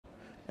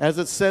as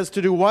it says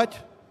to do what?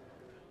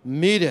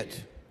 Meet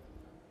it.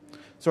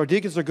 So our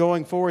deacons are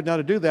going forward now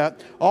to do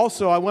that.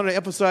 Also, I want to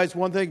emphasize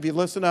one thing, if you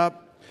listen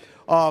up.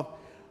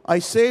 I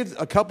saved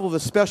a couple of the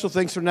special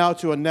things for now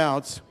to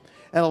announce.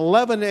 At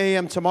 11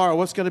 a.m. tomorrow,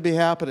 what's going to be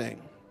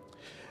happening?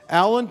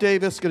 Alan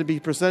Davis is going to be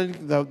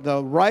presenting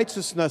the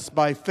righteousness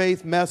by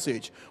faith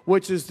message,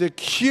 which is the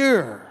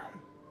cure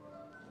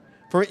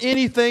for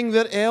anything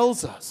that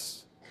ails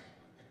us.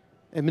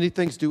 And many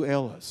things do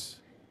ail us.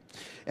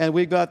 And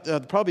we've got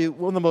probably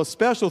one of the most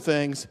special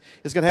things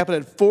is going to happen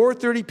at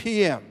 4:30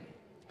 p.m.,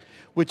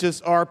 which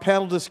is our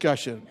panel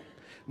discussion.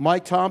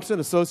 Mike Thompson,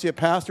 Associate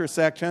Pastor at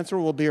Sac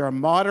Central, will be our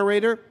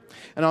moderator.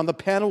 And on the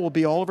panel will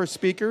be all of our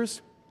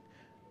speakers,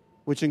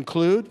 which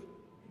include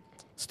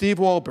Steve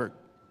Wahlberg,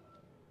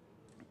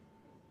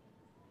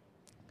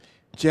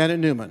 Janet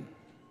Neumann,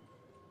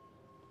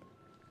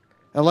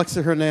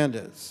 Alexa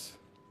Hernandez,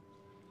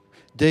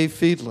 Dave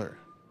Fiedler,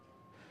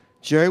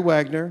 Jerry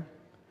Wagner,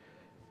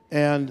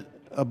 and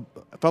a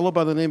fellow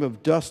by the name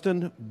of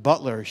Dustin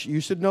Butler. You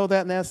should know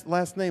that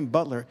last name,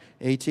 Butler,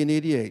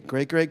 1888.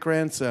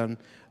 Great-great-grandson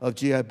of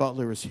G.I.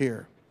 Butler is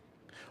here.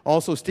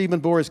 Also,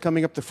 Stephen Bohr is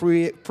coming up the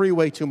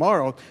freeway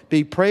tomorrow.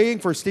 Be praying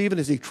for Stephen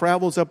as he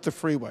travels up the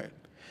freeway.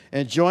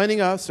 And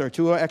joining us are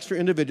two extra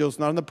individuals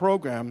not in the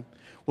program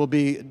will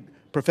be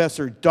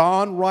Professor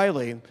Don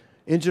Riley,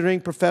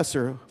 engineering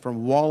professor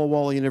from Walla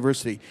Walla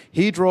University.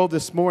 He drove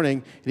this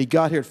morning, and he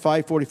got here at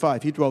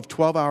 5:45. He drove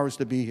 12 hours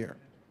to be here.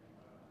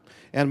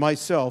 And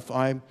myself,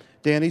 I'm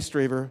Danny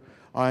Straver.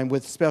 I'm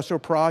with Special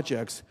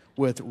Projects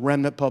with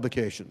Remnant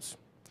Publications.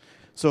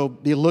 So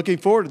be looking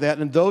forward to that.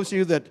 And those of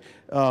you that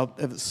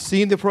have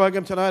seen the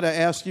program tonight, I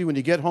ask you when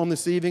you get home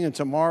this evening and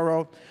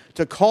tomorrow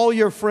to call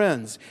your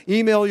friends,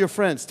 email your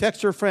friends,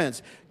 text your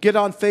friends, get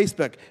on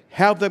Facebook,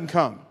 have them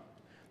come.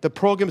 The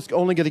program is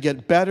only going to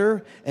get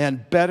better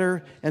and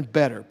better and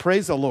better.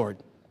 Praise the Lord.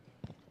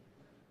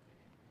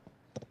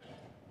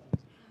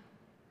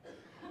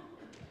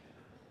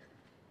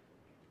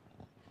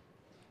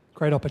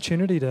 Great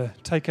opportunity to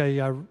take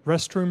a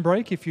restroom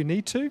break if you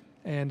need to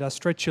and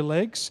stretch your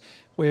legs.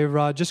 We've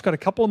just got a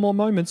couple of more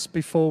moments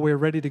before we're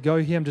ready to go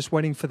here. I'm just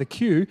waiting for the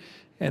cue,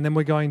 and then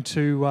we're going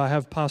to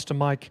have Pastor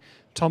Mike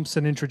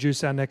Thompson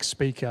introduce our next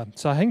speaker.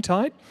 So hang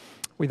tight.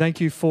 We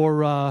thank you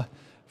for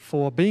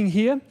being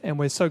here, and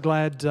we're so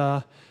glad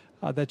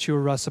that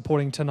you're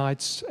supporting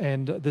tonight's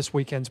and this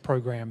weekend's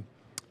program.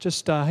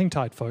 Just hang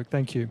tight, folk.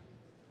 Thank you.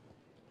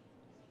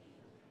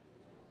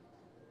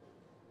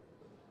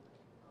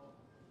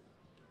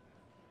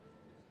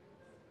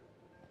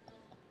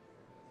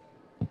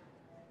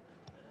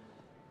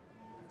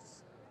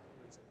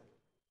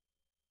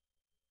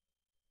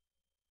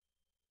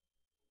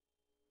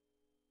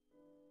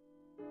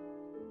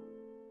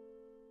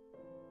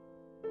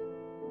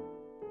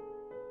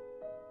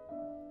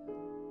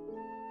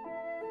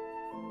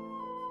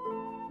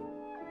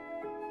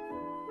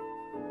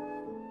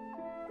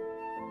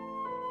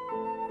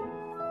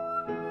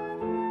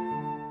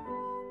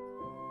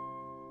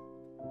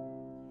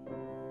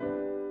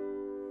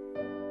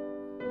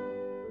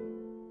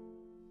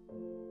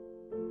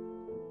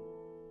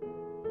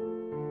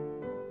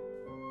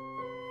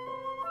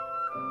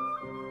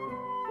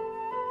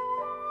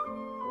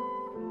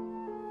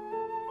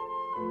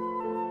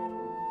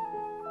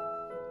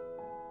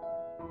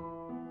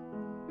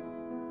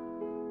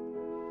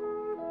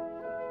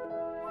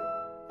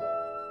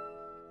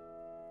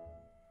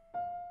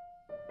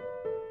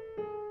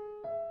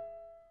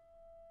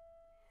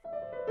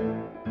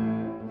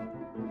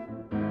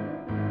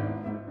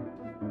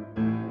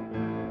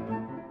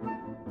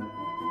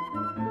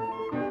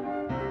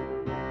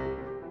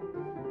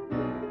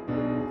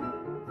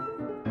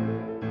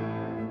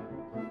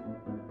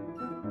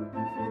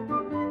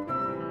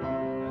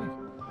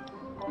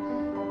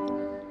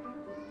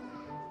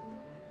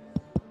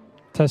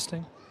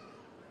 Testing.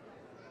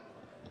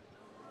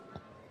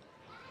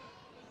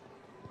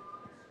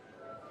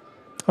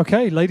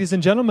 Okay, ladies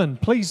and gentlemen,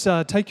 please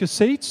take your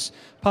seats.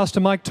 Pastor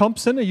Mike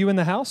Thompson, are you in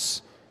the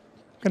house?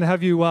 I'm going to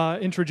have you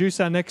introduce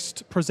our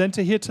next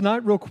presenter here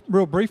tonight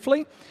real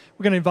briefly.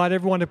 We're going to invite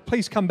everyone to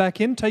please come back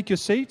in, take your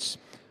seats.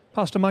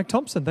 Pastor Mike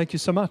Thompson, thank you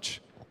so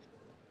much.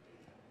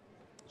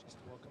 Just to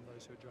welcome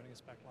those who are joining us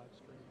back live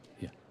stream.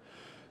 Yeah.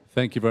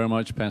 Thank you very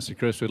much, Pastor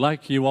Chris. We'd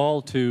like you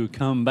all to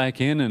come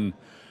back in and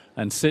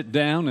sit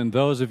down. And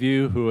those of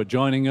you who are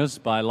joining us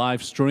by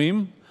live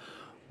stream,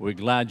 we're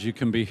glad you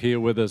can be here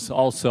with us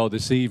also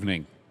this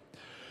evening.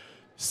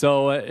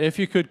 So if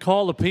you could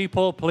call the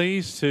people,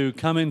 please, to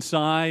come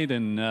inside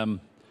and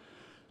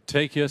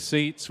take your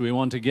seats. We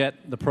want to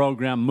get the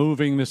program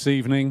moving this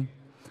evening.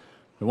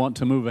 We want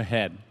to move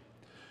ahead.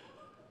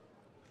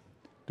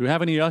 Do we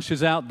have any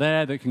ushers out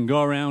there that can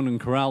go around and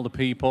corral the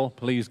people?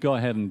 Please go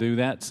ahead and do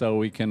that so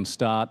we can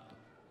start.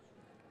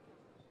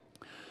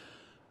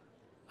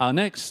 Our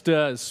next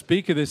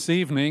speaker this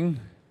evening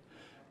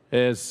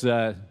is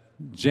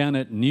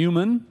Janet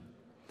Neumann.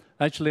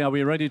 Actually, are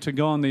we ready to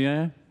go on the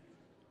air?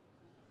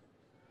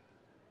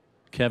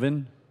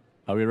 Kevin,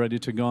 are we ready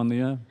to go on the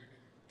air?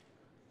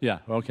 Yeah,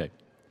 okay.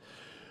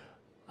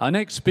 Our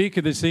next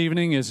speaker this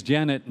evening is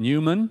Janet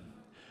Neumann.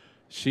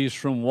 She's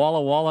from Walla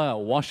Walla,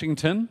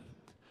 Washington.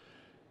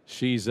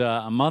 She's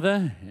a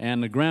mother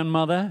and a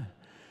grandmother.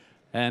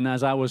 And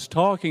as I was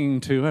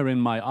talking to her in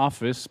my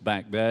office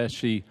back there,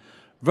 she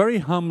very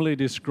humbly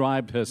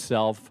described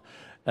herself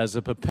as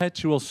a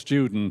perpetual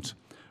student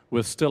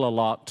with still a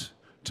lot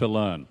to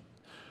learn.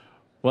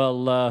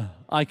 Well,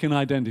 I can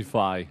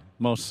identify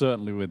most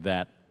certainly with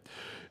that.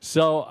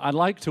 So I'd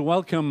like to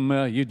welcome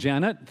you,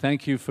 Janet.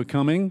 Thank you for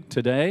coming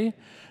today.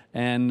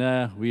 And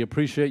we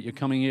appreciate you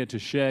coming here to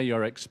share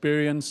your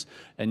experience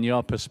and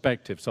your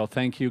perspective. So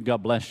thank you.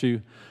 God bless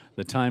you.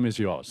 The time is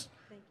yours.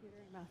 Thank you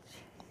very much.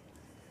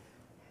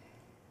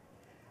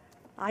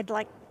 I'd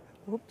like,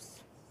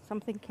 whoops,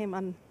 something came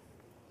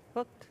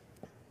unhooked.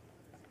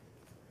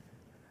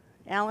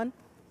 Alan?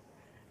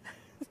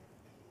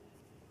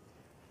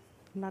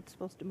 I'm not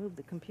supposed to move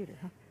the computer,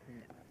 huh?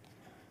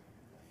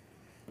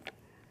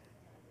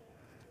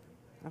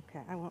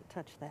 Okay, I won't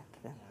touch that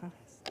then, huh?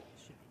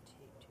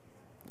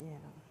 Yeah.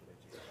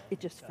 It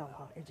just fell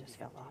off. It just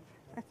fell off.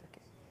 That's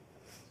okay.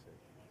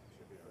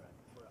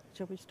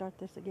 Shall we start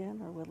this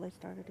again, or will they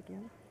start it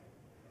again?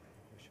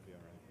 We should be all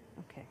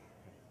right. Okay.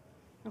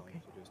 All Okay.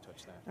 you have to do is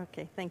touch that.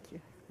 Okay, thank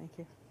you. Thank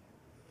you.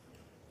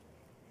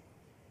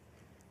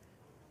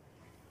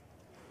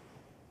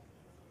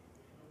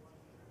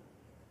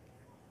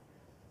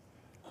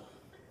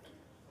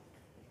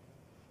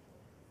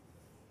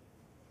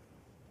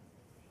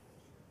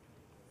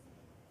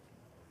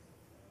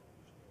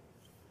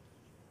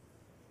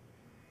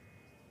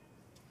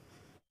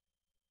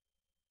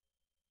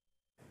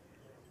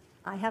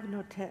 I have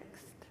no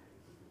text.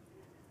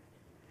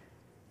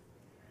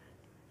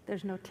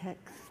 There's no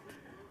text.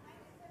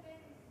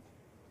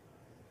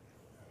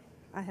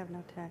 I have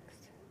no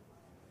text.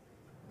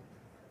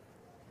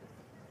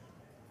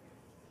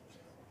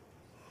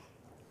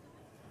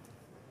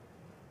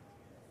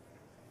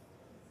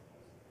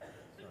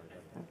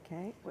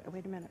 Okay,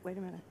 wait a minute, wait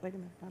a minute, wait a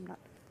minute.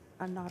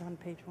 I'm not on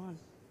page 1.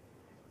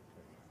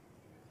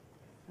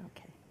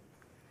 Okay,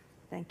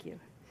 thank you.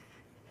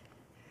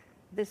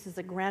 This is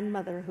a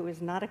grandmother who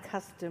is not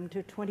accustomed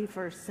to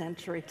 21st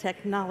century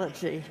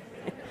technology.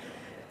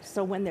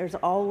 So when there's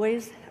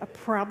always a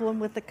problem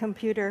with the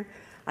computer,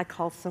 I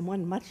call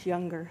someone much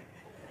younger.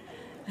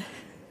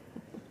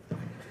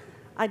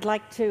 I'd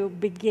like to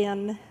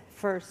begin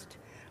first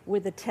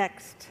with a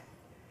text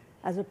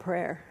as a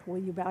prayer. Will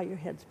you bow your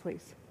heads,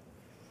 please?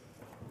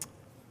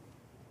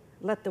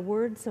 Let the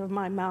words of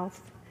my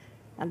mouth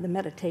and the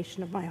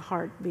meditation of my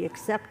heart be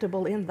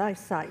acceptable in thy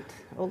sight,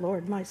 O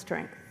Lord, my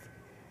strength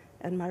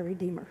and my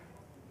Redeemer.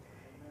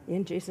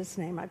 In Jesus'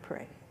 name I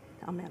pray.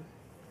 Amen.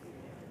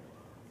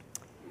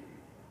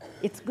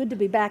 It's good to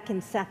be back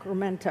in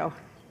Sacramento.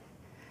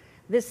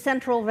 This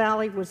Central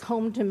Valley was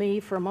home to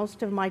me for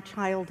most of my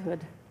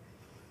childhood.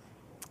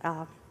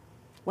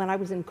 When I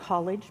was in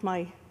college,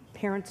 my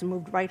parents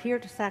moved right here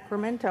to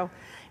Sacramento.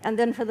 And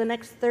then for the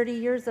next 30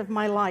 years of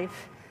my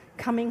life,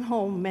 coming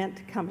home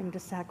meant coming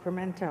to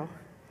Sacramento.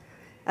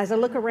 As I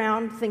look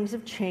around, things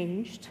have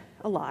changed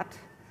a lot.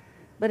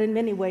 But in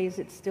many ways,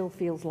 it still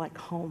feels like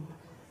home.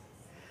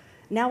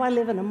 Now I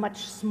live in a much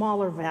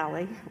smaller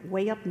valley,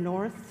 way up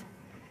north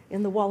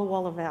in the Walla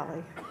Walla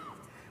Valley,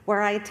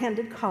 where I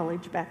attended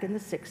college back in the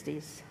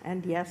 60s.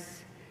 And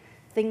yes,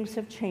 things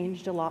have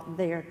changed a lot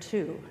there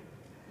too.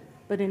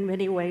 But in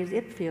many ways,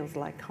 it feels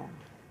like home.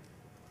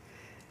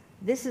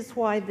 This is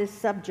why this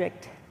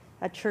subject,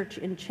 a church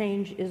in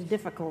change, is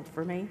difficult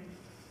for me,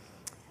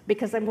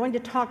 because I'm going to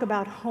talk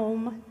about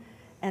home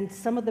and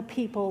some of the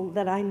people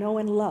that I know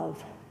and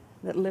love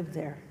that live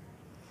there.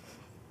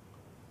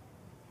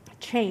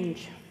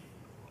 Change,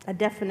 a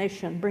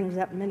definition, brings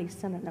up many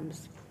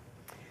synonyms.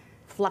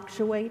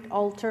 Fluctuate,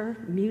 alter,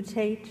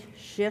 mutate,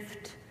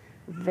 shift,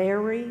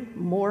 vary,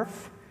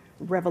 morph,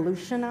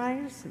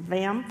 revolutionize,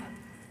 vamp,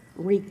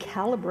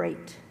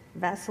 recalibrate,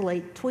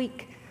 vacillate,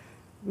 tweak.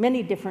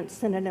 Many different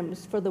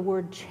synonyms for the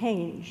word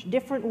change,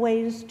 different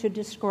ways to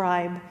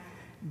describe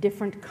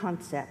different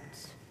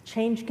concepts.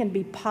 Change can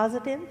be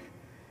positive,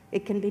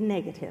 it can be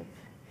negative.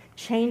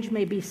 Change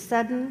may be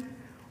sudden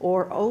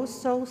or oh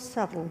so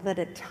subtle that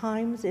at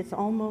times it's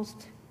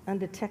almost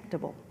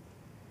undetectable.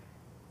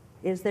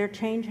 Is there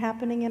change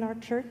happening in our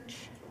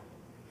church?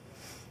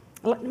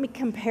 Let me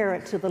compare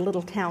it to the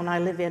little town I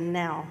live in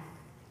now.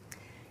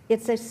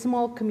 It's a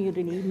small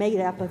community made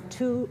up of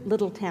 2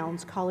 little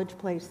towns, College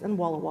Place and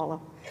Walla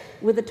Walla,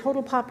 with a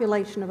total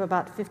population of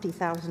about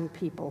 50,000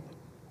 people.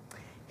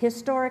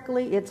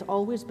 Historically, it's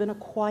always been a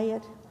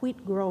quiet,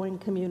 wheat-growing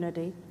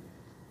community.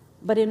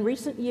 But in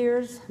recent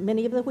years,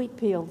 many of the wheat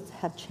fields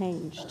have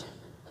changed.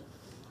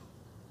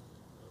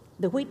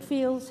 The wheat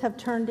fields have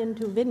turned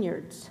into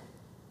vineyards.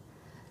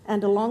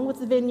 And along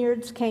with the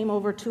vineyards came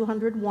over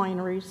 200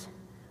 wineries,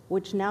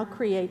 which now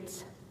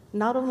creates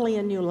not only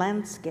a new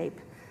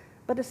landscape,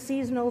 but a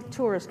seasonal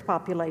tourist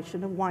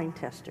population of wine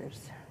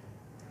testers.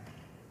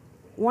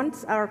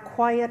 Once our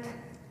quiet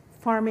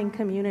farming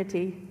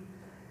community,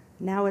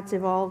 now it's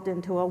evolved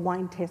into a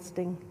wine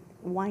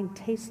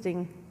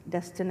tasting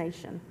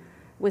destination.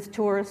 with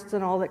tourists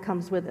and all that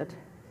comes with it.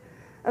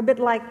 A bit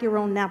like your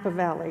own Napa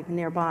Valley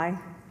nearby,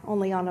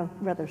 only on a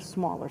rather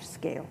smaller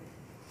scale.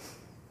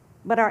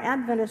 But our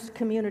Adventist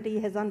community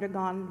has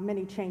undergone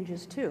many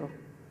changes too.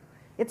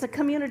 It's a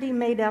community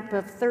made up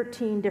of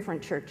 13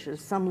 different churches,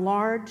 some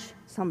large,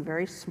 some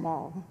very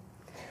small,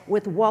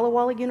 with Walla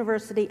Walla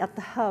University at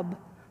the hub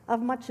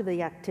of much of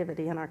the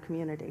activity in our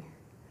community.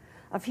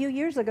 A few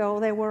years ago,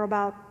 there were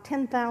about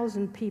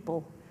 10,000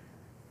 people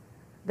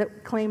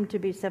that claimed to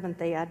be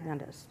Seventh-day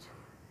Adventist.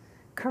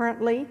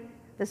 Currently,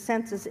 the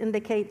census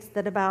indicates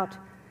that about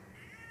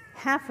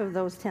half of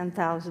those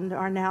 10,000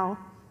 are now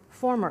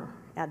former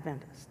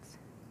Adventists.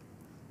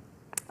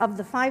 Of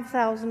the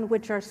 5,000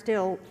 which are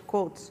still,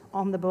 quotes,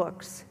 on the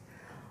books,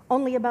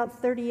 only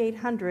about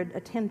 3,800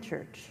 attend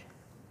church.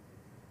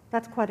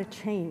 That's quite a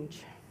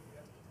change.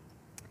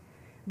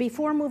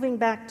 Before moving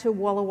back to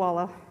Walla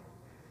Walla,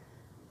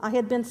 I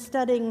had been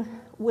studying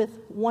with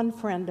one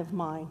friend of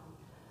mine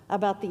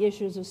about the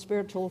issues of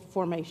spiritual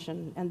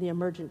formation and the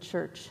emergent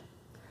church.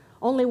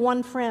 Only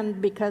one friend,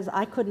 because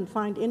I couldn't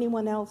find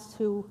anyone else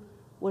who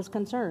was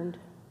concerned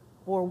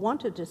or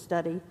wanted to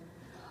study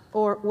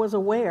or was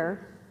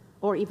aware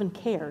or even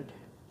cared.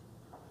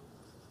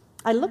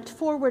 I looked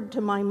forward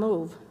to my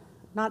move,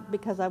 not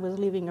because I was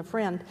leaving a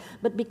friend,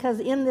 but because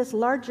in this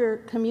larger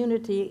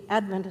community,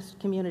 Adventist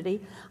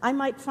community, I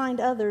might find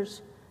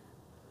others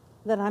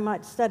that I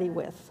might study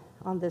with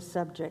on this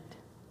subject.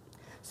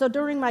 So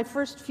during my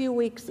first few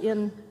weeks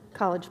in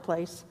College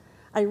Place,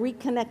 I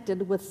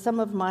reconnected with some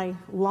of my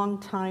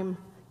longtime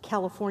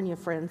California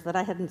friends that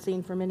I hadn't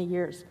seen for many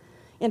years.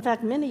 In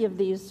fact, many of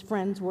these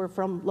friends were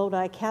from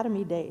Lodi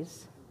Academy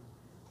days.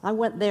 I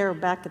went there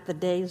back at the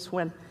days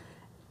when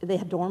they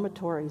had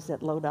dormitories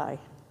at Lodi.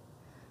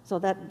 So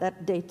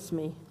that dates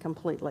me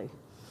completely.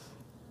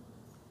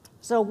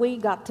 So we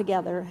got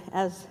together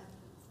as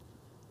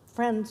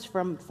friends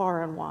from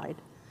far and wide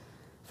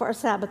for a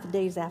Sabbath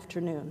day's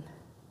afternoon.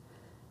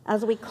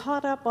 As we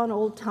caught up on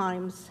old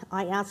times,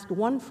 I asked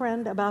one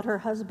friend about her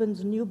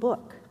husband's new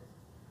book.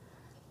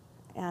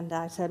 And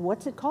I said,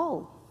 "What's it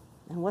called?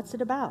 And what's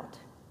it about?"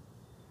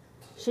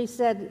 She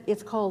said,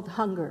 "It's called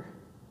Hunger."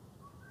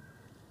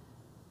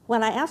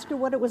 When I asked her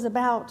what it was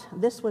about,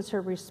 this was her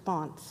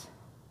response.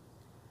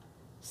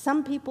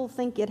 "Some people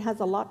think it has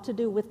a lot to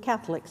do with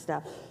Catholic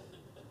stuff,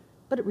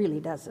 but it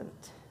really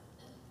doesn't."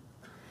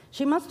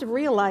 She must have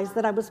realized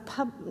that I was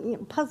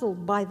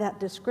puzzled by that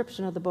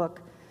description of the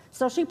book,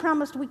 so she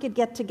promised we could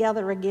get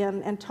together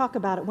again and talk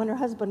about it when her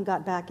husband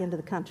got back into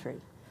the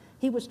country.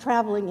 He was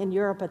traveling in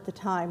Europe at the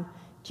time,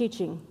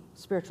 teaching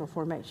spiritual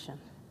formation.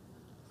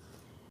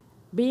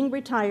 Being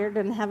retired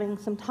and having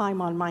some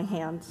time on my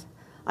hands,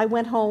 I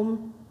went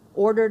home,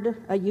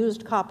 ordered a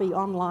used copy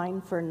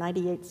online for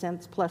 98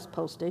 cents plus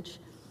postage,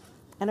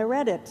 and I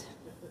read it.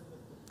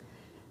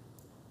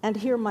 And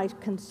here my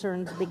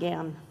concerns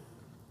began.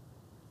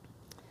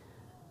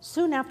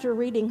 Soon after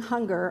reading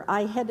Hunger,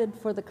 I headed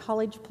for the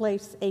College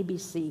Place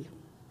ABC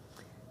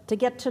to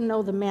get to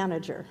know the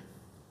manager,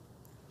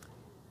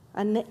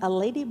 a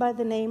lady by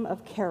the name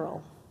of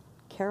Carol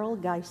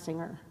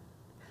Geisinger.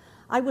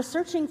 I was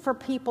searching for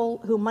people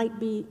who might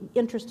be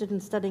interested in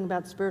studying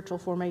about spiritual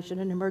formation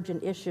and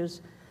emergent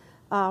issues,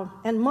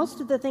 and most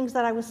of the things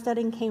that I was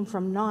studying came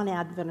from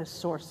non-Adventist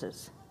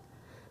sources.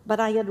 But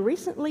I had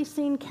recently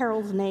seen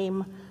Carol's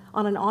name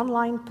on an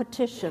online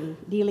petition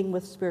dealing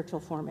with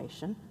spiritual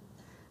formation,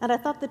 and I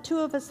thought the two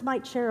of us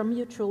might share a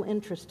mutual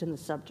interest in the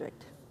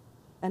subject,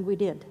 and we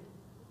did.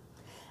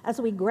 As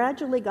we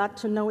gradually got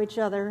to know each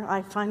other,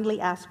 I finally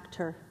asked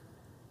her,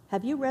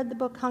 "Have you read the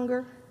book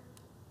Hunger?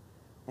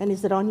 And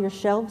is it on your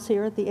shelves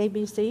here at the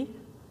ABC?"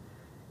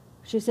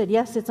 She said,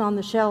 "Yes, it's on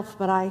the shelf,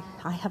 but I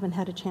haven't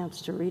had a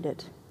chance to read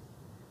it."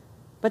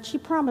 But she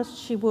promised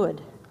she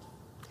would.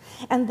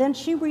 And then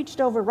she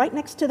reached over right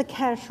next to the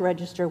cash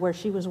register where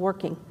she was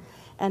working,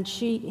 and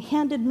she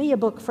handed me a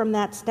book from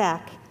that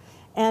stack.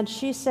 And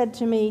she said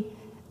to me,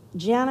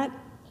 "Janet,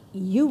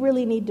 you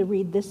really need to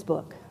read this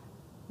book.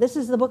 This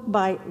is the book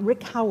by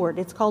Rick Howard.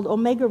 It's called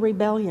Omega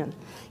Rebellion.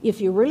 If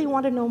you really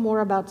want to know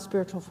more about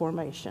spiritual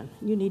formation,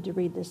 you need to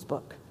read this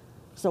book."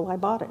 So I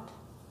bought it,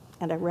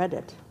 and I read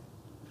it.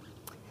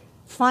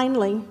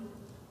 Finally,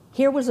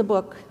 here was a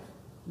book,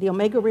 The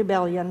Omega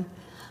Rebellion,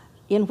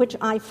 in which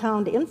I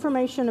found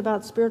information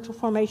about spiritual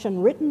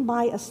formation written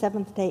by a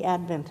Seventh-day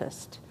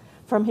Adventist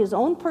from his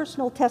own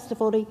personal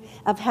testimony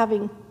of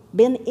having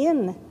been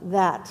in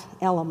that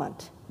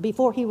element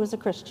before he was a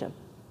Christian,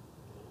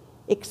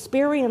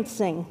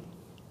 experiencing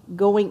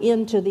going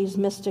into these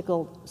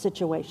mystical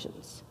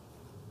situations.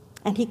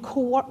 And he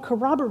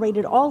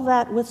corroborated all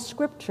that with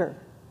Scripture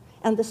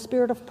and the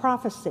spirit of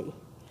prophecy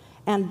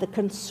and the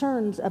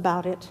concerns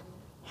about it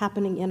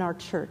happening in our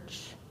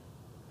church.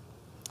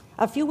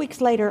 A few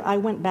weeks later, I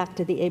went back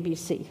to the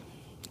ABC.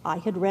 I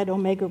had read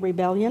Omega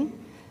Rebellion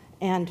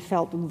and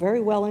felt very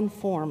well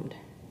informed.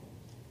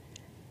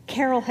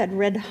 Carol had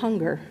read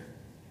Hunger,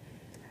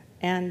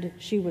 and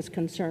she was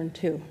concerned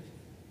too.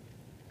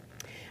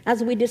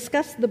 As we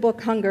discussed the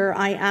book Hunger,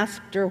 I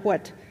asked her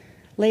what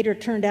later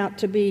turned out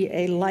to be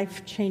a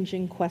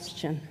life-changing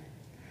question.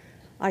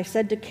 I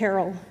said to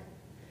Carol,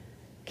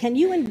 "Can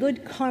you in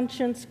good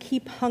conscience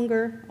keep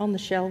hunger on the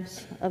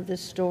shelves of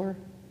this store?"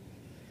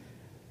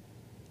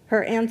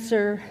 Her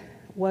answer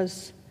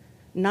was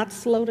not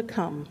slow to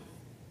come.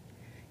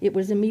 It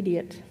was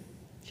immediate.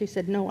 She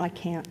said, "No, I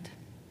can't."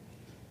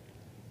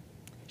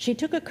 She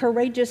took a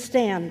courageous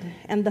stand,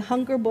 and the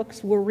hunger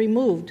books were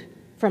removed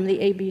from the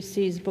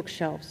ABC's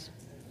bookshelves.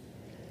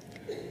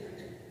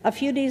 A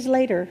few days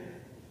later,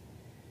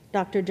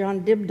 Dr.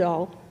 John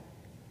Dibdahl,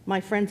 my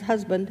friend's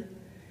husband,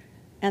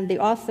 and the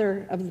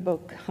author of the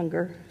book,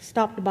 Hunger,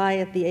 stopped by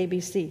at the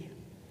ABC.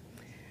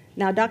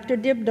 Now, Dr.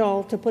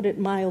 Dibdahl, to put it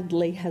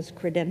mildly, has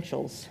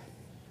credentials.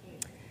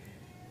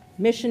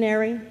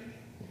 Missionary,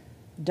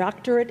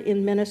 doctorate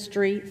in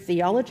ministry,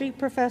 theology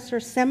professor,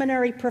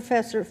 seminary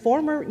professor,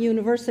 former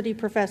university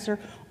professor,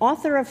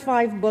 author of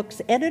 5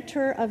 books,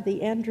 editor of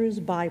the Andrews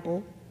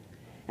Bible,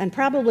 and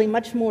probably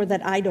much more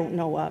that I don't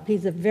know of.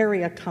 He's a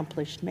very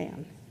accomplished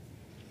man.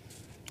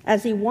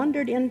 As he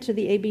wandered into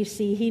the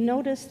ABC, he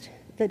noticed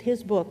that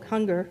his book,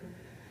 Hunger,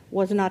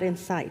 was not in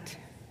sight,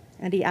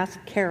 and he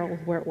asked Carol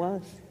where it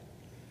was.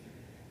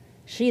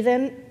 She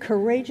then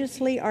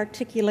courageously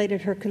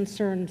articulated her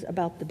concerns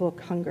about the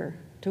book, Hunger,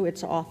 to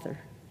its author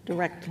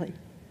directly.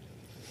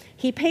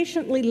 He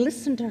patiently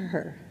listened to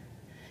her.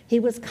 He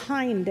was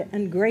kind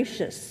and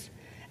gracious,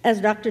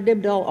 as Dr.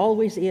 Dibdahl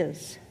always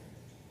is.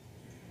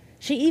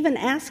 She even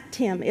asked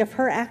him if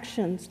her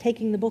actions,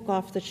 taking the book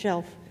off the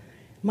shelf,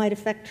 might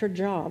affect her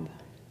job.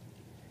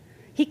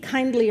 He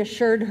kindly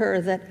assured her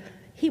that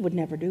he would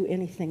never do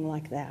anything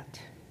like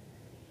that.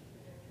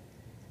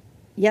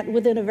 Yet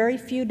within a very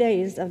few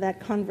days of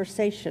that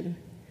conversation,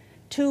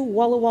 2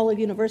 Walla Walla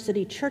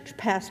University church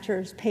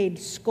pastors paid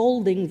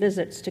scolding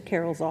visits to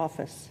Carol's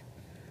office.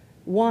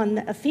 One,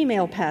 a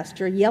female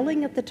pastor,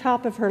 yelling at the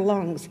top of her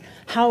lungs,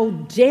 "How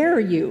dare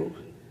you,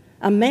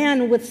 a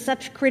man with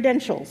such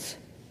credentials,"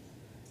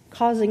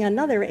 causing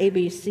another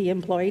ABC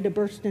employee to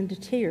burst into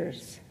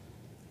tears.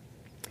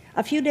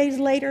 A few days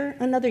later,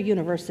 another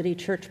university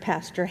church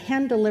pastor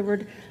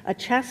hand-delivered a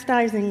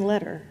chastising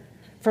letter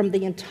from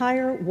the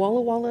entire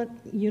Walla Walla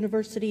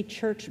University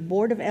Church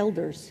Board of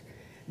Elders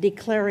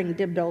declaring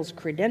Dibdahl's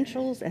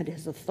credentials and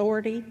his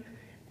authority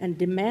and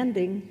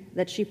demanding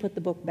that she put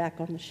the book back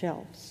on the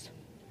shelves.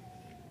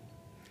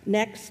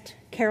 Next,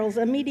 Carol's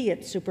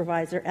immediate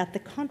supervisor at the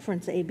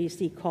conference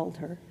ABC called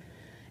her,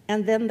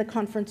 and then the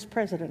conference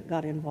president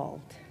got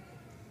involved.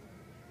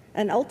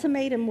 An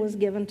ultimatum was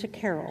given to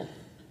Carol: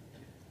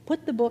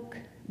 put the book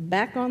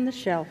back on the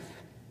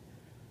shelf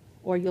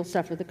or you'll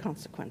suffer the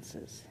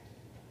consequences.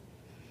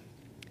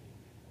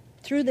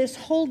 Through this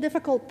whole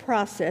difficult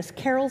process,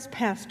 Carol's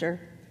pastor,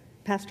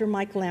 Pastor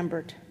Mike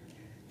Lambert,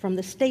 from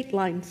the State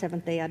Line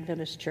Seventh-day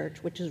Adventist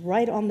Church, which is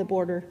right on the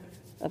border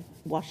of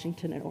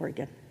Washington and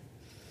Oregon,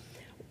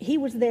 he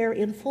was there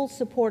in full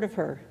support of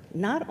her,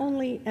 not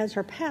only as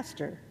her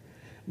pastor,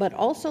 but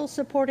also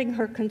supporting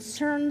her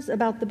concerns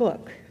about the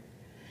book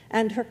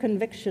and her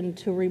conviction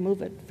to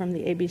remove it from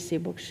the ABC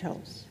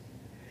bookshelves.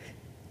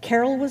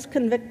 Carol was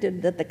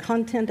convicted that the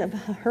content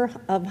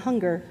of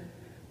Hunger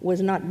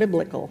was not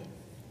biblical,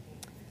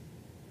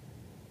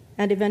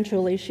 and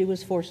eventually she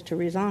was forced to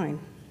resign.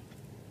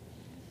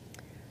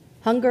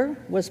 Hunger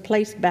was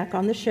placed back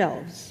on the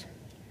shelves,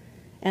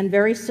 and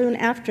very soon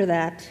after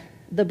that,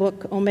 the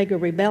book Omega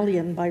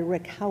Rebellion by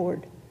Rick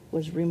Howard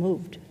was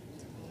removed.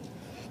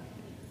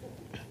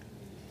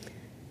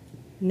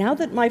 Now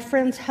that my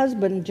friend's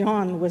husband,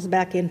 John, was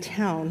back in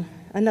town,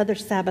 another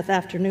Sabbath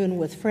afternoon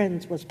with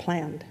friends was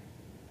planned.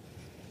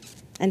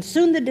 And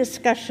soon the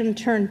discussion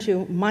turned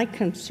to my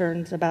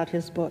concerns about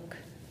his book.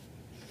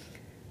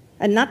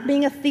 And not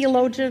being a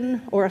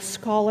theologian or a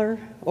scholar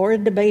or a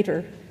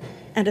debater,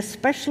 and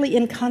especially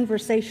in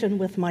conversation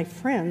with my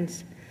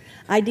friends,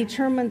 I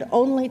determined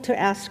only to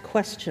ask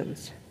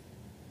questions.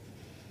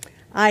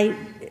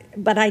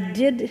 But I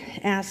did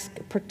ask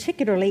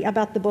particularly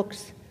about the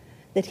books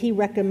that he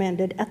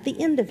recommended at the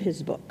end of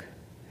his book.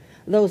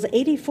 Those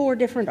 84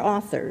 different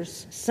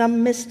authors,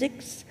 some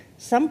mystics,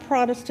 some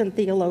Protestant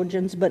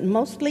theologians, but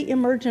mostly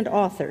emergent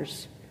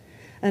authors.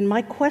 And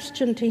my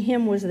question to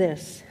him was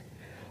this: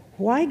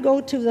 why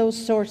go to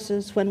those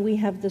sources when we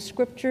have the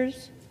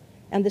scriptures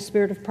and the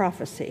spirit of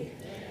prophecy?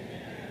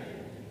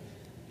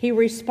 He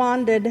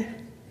responded,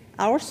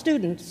 our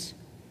students,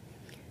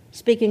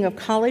 speaking of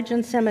college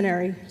and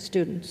seminary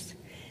students,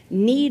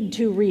 need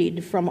to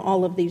read from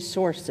all of these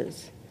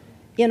sources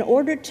in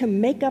order to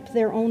make up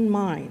their own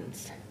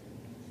minds.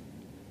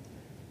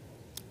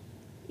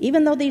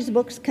 Even though these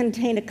books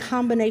contain a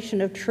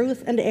combination of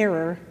truth and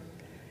error,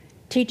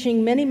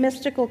 teaching many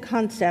mystical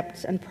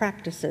concepts and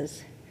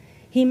practices,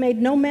 he made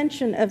no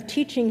mention of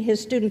teaching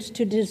his students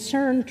to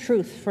discern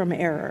truth from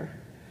error,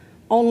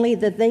 only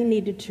that they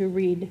needed to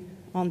read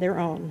on their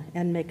own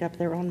and make up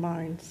their own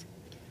minds.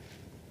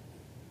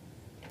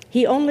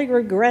 He only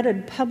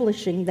regretted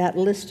publishing that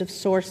list of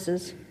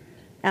sources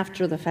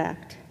after the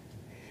fact,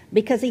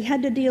 because he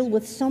had to deal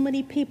with so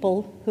many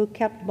people who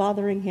kept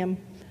bothering him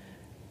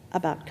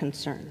about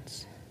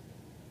concerns.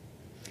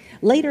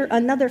 Later,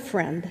 another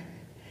friend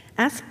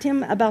asked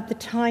him about the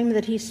time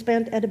that he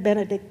spent at a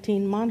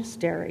Benedictine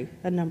monastery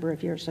a number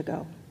of years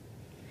ago.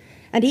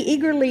 And he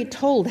eagerly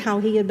told how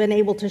he had been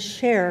able to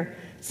share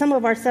some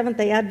of our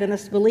Seventh-day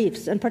Adventist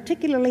beliefs, and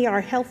particularly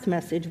our health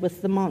message,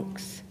 with the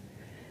monks.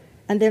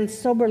 And then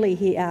soberly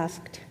he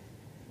asked,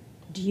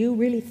 "Do you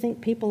really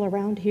think people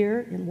around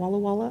here in Walla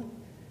Walla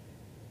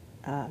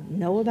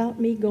know about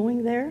me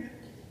going there?"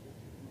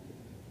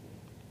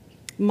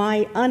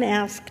 My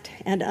unasked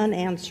and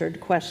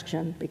unanswered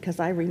question, because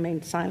I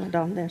remained silent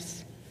on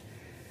this,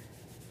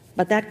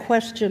 but that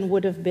question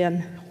would have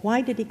been,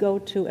 why did he go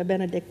to a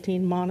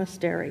Benedictine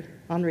monastery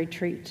on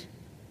retreat?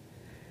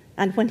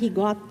 And when he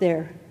got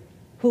there,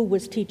 who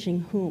was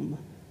teaching whom?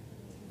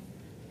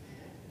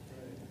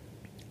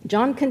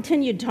 John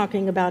continued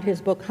talking about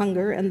his book,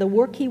 Hunger, and the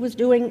work he was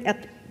doing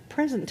at the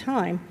present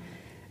time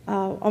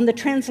on the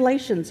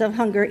translations of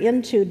Hunger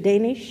into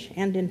Danish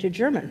and into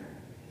German.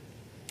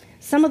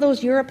 Some of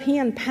those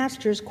European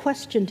pastors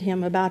questioned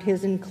him about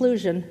his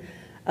inclusion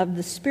of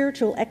the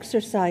spiritual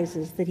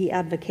exercises that he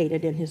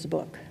advocated in his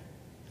book.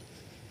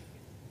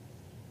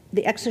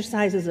 The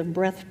exercises of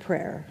breath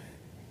prayer,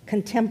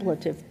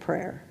 contemplative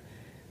prayer,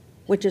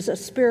 which is a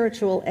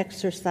spiritual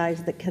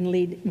exercise that can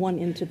lead one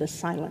into the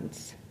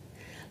silence.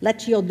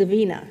 Lectio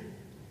Divina,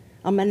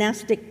 a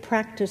monastic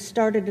practice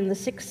started in the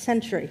 6th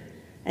century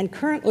and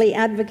currently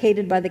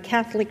advocated by the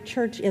Catholic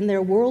Church in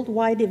their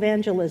worldwide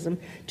evangelism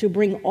to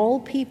bring all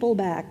people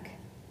back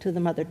to the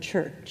Mother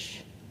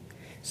Church.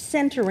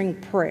 Centering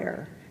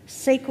prayer,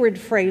 sacred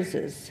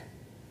phrases.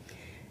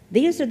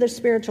 These are the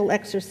spiritual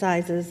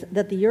exercises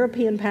that the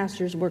European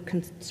pastors were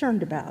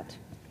concerned about.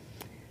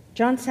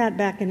 John sat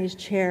back in his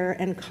chair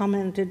and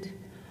commented,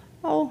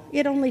 "Oh,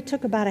 it only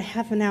took about a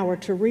half an hour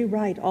to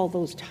rewrite all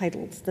those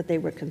titles that they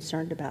were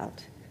concerned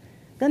about.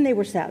 Then they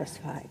were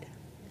satisfied."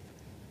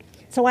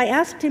 So I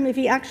asked him if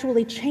he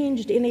actually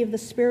changed any of the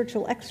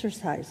spiritual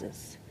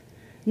exercises.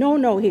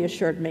 No, he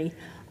assured me,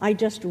 I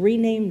just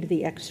renamed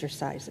the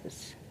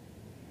exercises.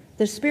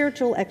 The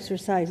spiritual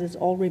exercises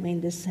all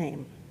remain the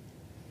same.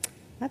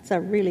 That's a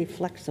really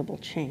flexible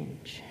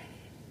change.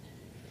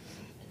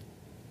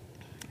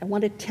 I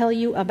want to tell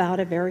you about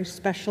a very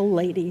special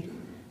lady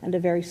and a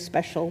very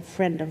special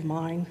friend of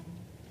mine.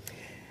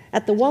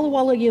 At the Walla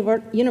Walla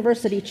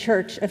University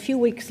Church, a few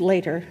weeks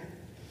later,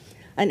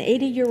 an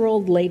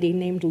 80-year-old lady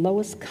named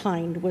Lois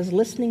Kind was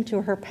listening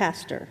to her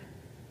pastor,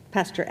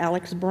 Pastor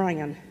Alex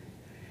Bryan,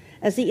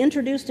 as he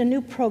introduced a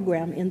new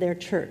program in their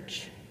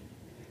church,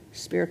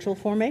 spiritual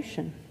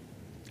formation.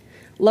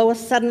 Lois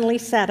suddenly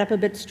sat up a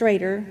bit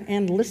straighter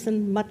and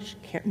listened much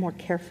more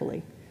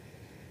carefully.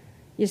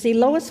 You see,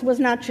 Lois was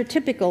not your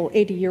typical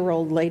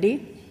 80-year-old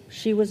lady.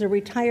 She was a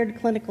retired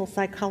clinical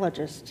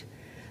psychologist,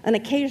 an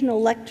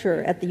occasional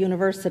lecturer at the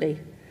university,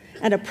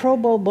 and a pro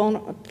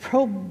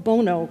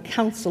bono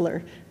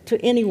counselor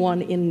to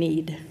anyone in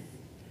need.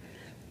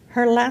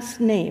 Her last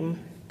name,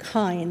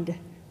 Kind,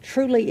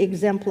 truly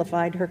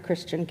exemplified her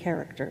Christian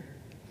character.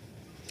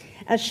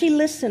 As she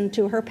listened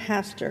to her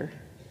pastor,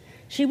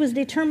 she was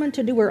determined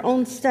to do her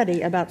own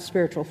study about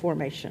spiritual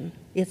formation,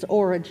 its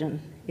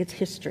origin, its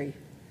history.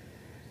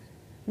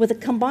 With a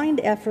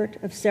combined effort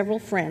of several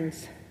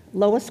friends,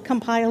 Lois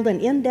compiled an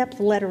in-depth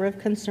letter of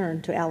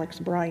concern to Alex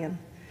Bryan,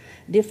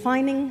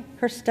 defining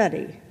her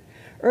study,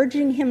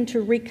 urging him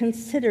to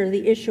reconsider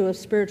the issue of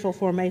spiritual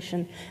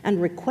formation,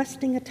 and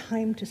requesting a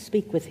time to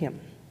speak with him.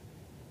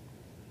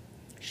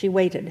 She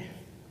waited.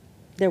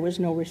 There was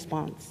no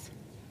response.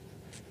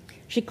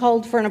 She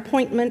called for an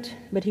appointment,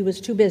 but he was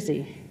too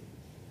busy.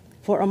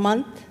 For a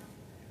month,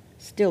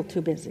 still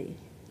too busy.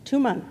 2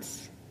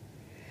 months.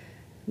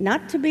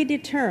 Not to be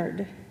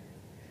deterred,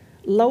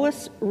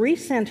 Lois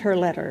resent her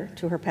letter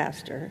to her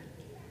pastor,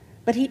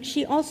 but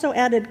she also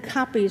added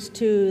copies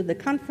to the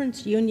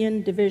conference,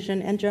 union,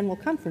 division, and general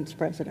conference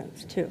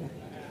presidents, too.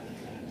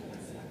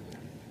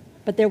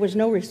 But there was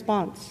no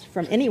response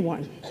from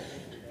anyone.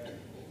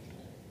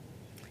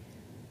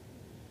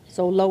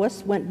 So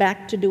Lois went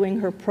back to doing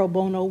her pro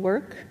bono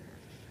work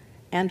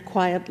and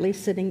quietly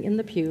sitting in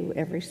the pew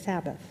every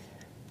Sabbath.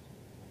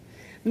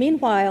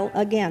 Meanwhile,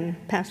 again,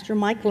 Pastor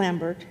Mike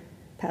Lambert,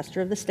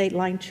 pastor of the State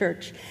Line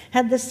Church,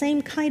 had the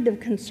same kind of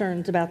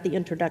concerns about the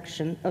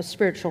introduction of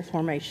spiritual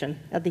formation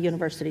at the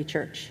University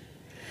Church.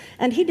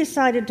 And he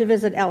decided to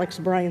visit Alex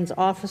Bryan's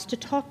office to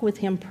talk with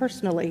him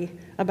personally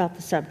about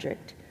the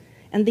subject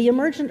and the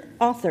emergent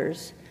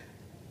authors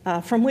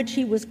from which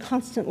he was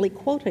constantly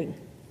quoting.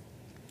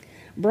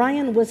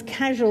 Bryan was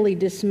casually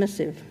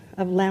dismissive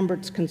of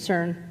Lambert's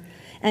concern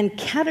and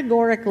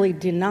categorically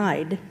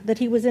denied that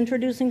he was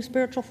introducing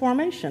spiritual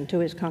formation to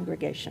his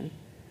congregation,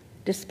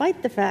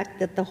 despite the fact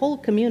that the whole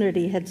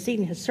community had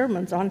seen his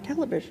sermons on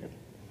television.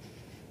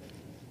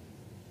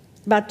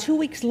 About 2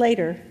 weeks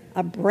later,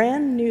 a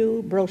brand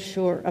new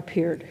brochure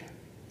appeared.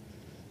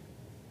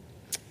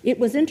 It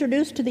was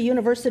introduced to the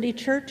University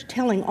Church,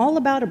 telling all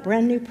about a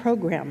brand new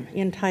program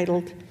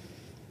entitled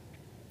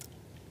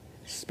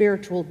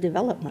Spiritual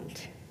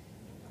Development.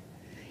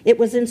 It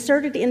was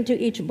inserted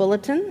into each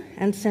bulletin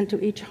and sent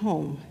to each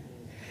home.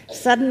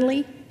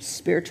 Suddenly,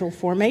 spiritual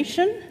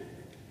formation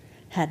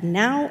had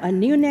now a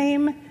new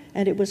name,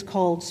 and it was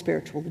called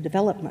spiritual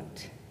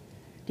development.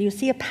 Do you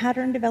see a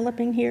pattern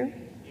developing here?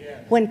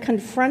 Yes. When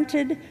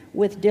confronted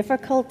with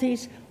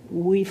difficulties,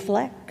 we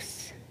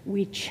flex,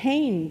 we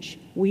change,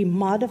 we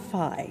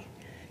modify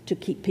to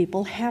keep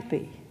people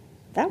happy.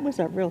 That was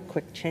a real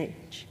quick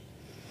change.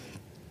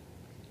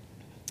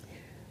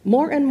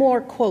 More and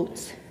more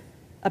quotes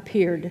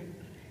appeared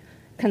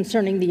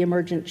concerning the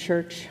emergent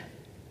church.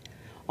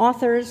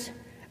 Authors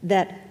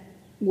that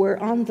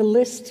were on the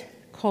list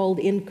called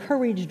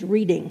encouraged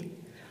reading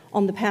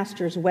on the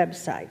pastor's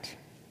website.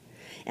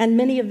 And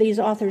many of these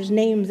authors'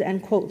 names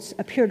and quotes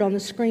appeared on the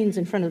screens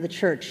in front of the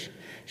church,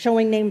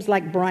 showing names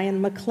like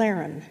Brian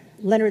McLaren,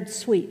 Leonard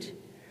Sweet,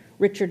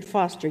 Richard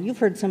Foster. You've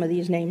heard some of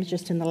these names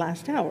just in the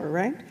last hour,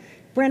 right?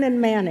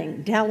 Brennan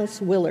Manning, Dallas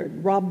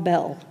Willard, Rob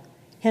Bell,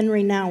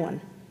 Henry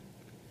Nouwen,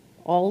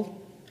 all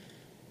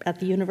at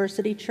the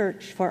University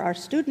Church for our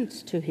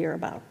students to hear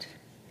about.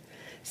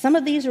 Some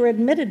of these are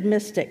admitted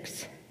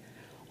mystics,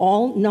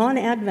 all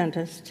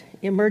non-Adventist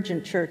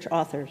emergent church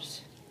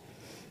authors.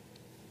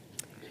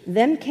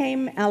 Then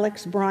came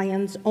Alex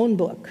Bryan's own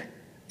book,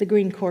 The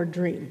Green Cord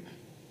Dream.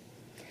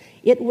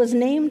 It was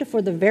named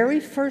for the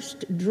very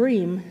first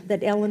dream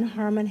that Ellen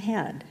Harmon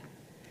had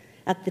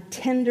at the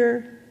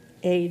tender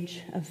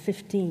age of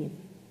 15.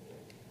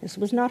 This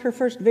was not her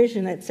first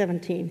vision at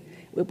 17.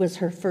 It was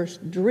her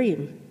first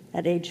dream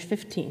at age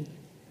 15.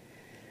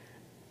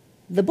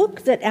 The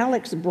book that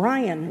Alex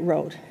Bryan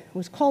wrote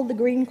was called The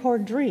Green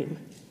Cord Dream,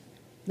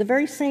 the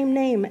very same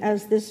name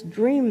as this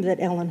dream that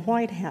Ellen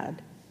White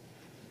had.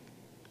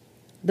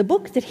 The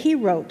book that he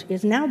wrote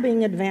is now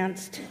being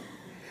advanced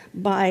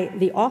by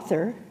the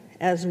author,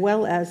 as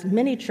well as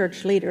many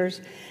church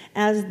leaders,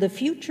 as the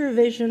future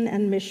vision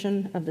and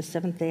mission of the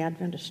Seventh-day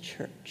Adventist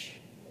Church.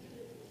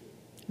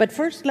 But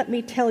first, let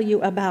me tell you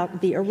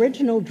about the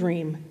original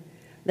dream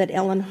that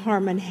Ellen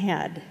Harmon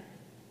had,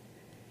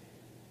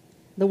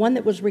 the one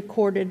that was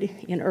recorded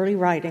in early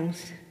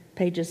writings,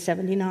 pages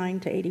 79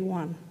 to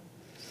 81.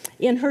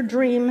 In her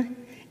dream,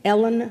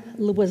 Ellen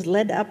was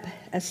led up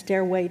a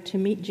stairway to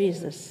meet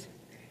Jesus.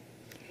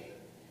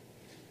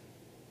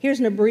 Here's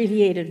an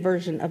abbreviated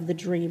version of the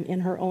dream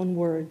in her own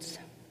words.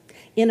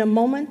 In a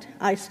moment,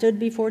 I stood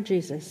before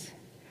Jesus.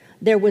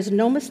 There was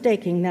no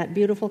mistaking that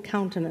beautiful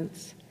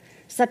countenance.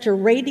 Such a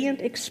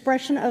radiant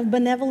expression of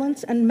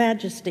benevolence and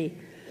majesty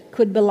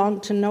could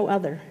belong to no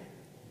other.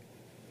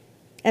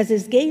 As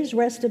his gaze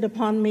rested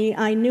upon me,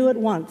 I knew at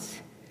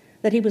once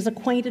that he was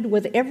acquainted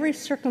with every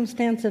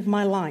circumstance of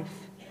my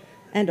life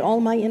and all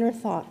my inner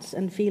thoughts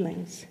and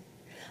feelings.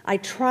 I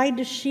tried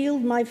to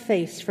shield my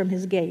face from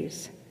his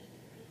gaze,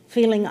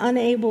 feeling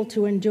unable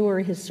to endure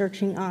his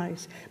searching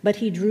eyes, but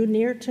he drew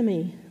near to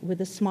me with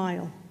a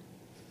smile,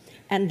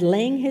 and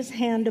laying his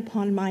hand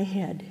upon my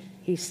head,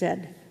 he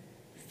said,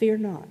 "Fear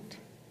not."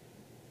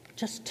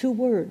 Just 2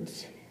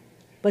 words,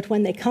 but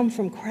when they come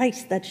from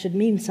Christ, that should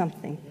mean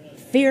something.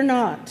 Fear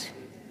not.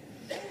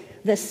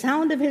 The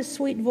sound of his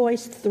sweet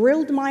voice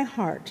thrilled my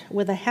heart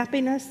with a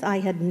happiness I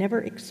had never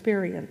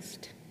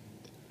experienced.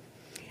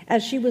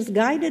 As she was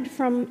guided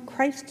from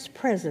Christ's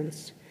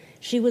presence,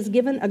 she was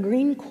given a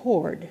green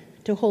cord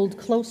to hold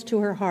close to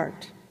her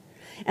heart.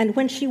 And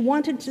when she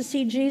wanted to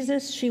see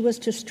Jesus, she was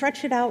to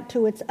stretch it out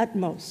to its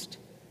utmost.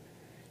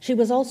 She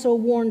was also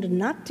warned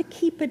not to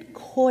keep it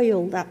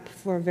coiled up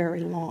for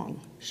very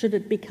long, should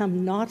it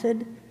become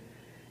knotted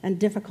and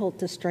difficult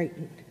to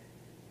straighten.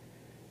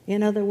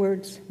 In other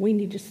words, we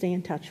need to stay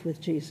in touch with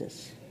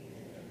Jesus.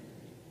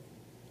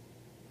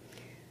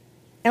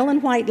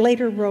 Ellen White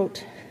later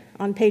wrote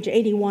on page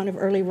 81 of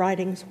early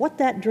writings what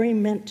that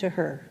dream meant to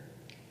her.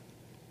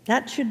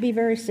 That should be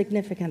very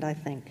significant, I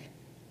think.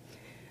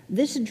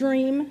 This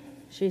dream,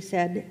 she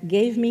said,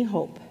 gave me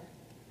hope.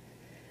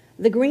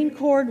 The green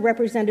cord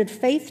represented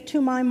faith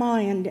to my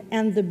mind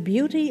and the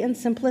beauty and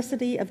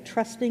simplicity of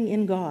trusting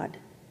in God.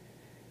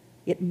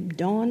 It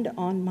dawned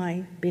on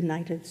my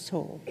benighted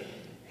soul.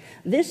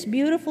 This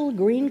beautiful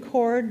green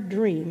cord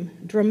dream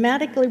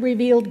dramatically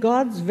revealed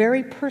God's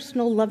very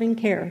personal loving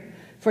care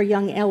for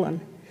young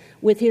Ellen,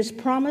 with his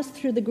promise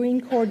through the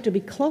green cord to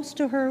be close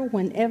to her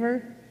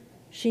whenever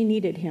she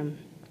needed him.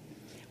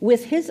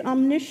 With his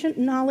omniscient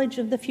knowledge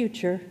of the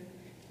future,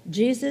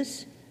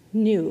 Jesus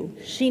knew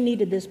she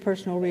needed this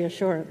personal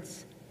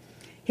reassurance.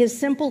 His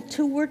simple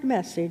 2-word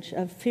message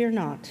of fear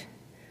not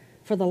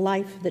for the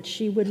life that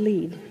she would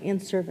lead in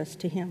service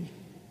to him.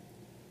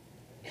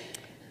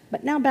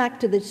 But now back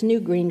to this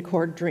new green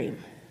cord dream,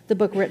 the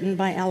book written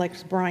by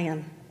Alex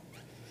Bryan.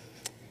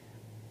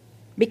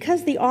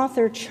 Because the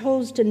author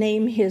chose to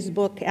name his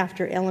book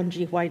after Ellen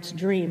G. White's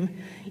dream,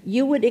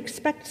 you would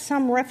expect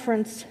some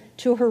reference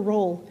to her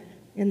role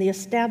in the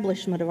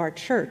establishment of our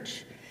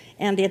church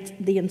and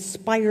the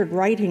inspired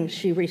writings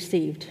she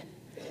received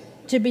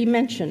to be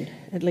mentioned,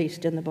 at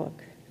least in the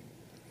book.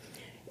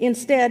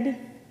 Instead,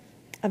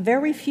 in the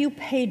very few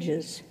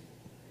pages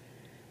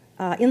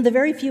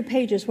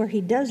where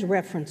he does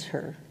reference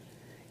her,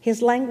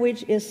 His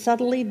language is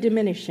subtly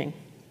diminishing.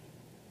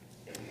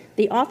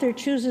 The author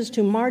chooses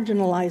to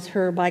marginalize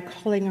her by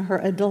calling her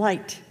a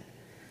delight,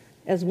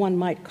 as one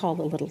might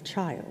call a little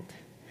child,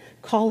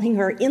 calling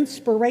her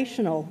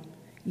inspirational,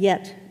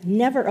 yet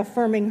never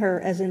affirming her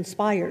as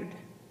inspired.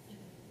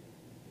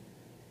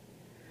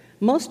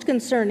 Most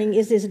concerning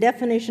is his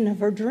definition of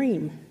her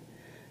dream,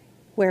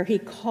 where he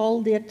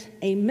called it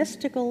a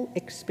mystical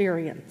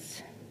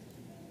experience.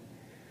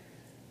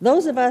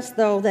 Those of us,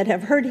 though, that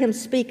have heard him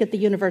speak at the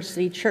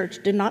University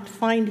Church do not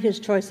find his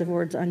choice of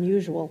words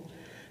unusual,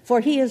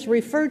 for he has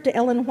referred to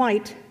Ellen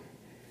White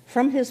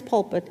from his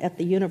pulpit at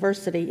the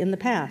university in the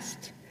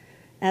past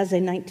as a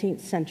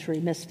 19th century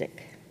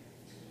mystic.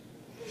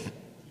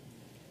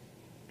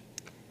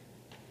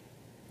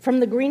 From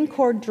the Green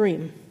Cord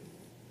Dream,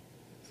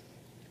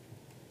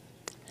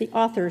 the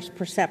author's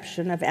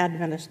perception of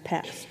Adventist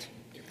past.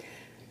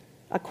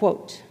 A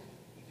quote,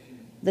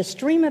 "The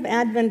stream of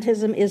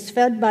Adventism is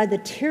fed by the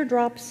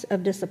teardrops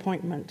of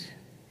disappointment.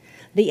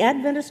 The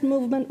Adventist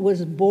movement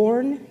was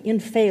born in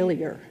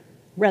failure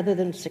rather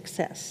than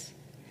success,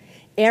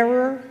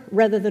 error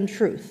rather than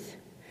truth,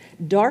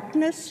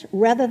 darkness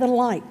rather than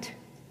light,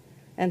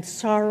 and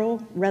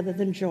sorrow rather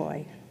than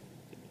joy."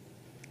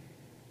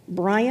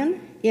 Brian,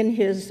 in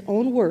his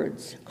own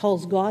words,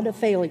 calls God a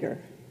failure.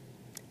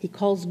 He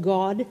calls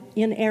God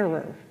in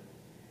error.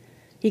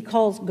 He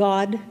calls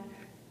God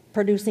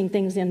producing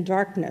things in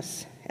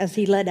darkness, as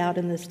he led out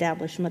in the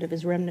establishment of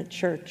his remnant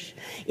church.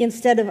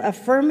 Instead of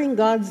affirming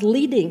God's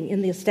leading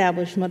in the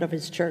establishment of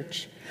his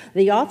church,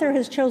 the author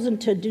has chosen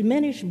to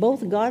diminish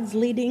both God's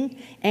leading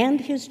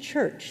and his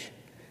church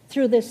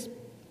through this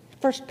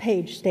first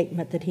page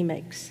statement that he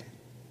makes.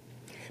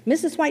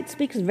 Mrs. White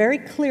speaks very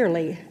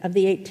clearly of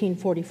the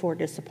 1844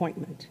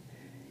 disappointment.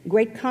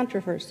 Great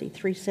Controversy,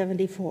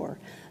 374.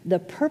 The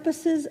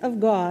purposes of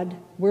God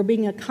were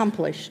being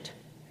accomplished.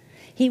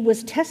 He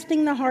was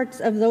testing the hearts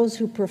of those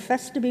who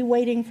professed to be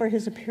waiting for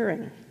his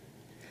appearing.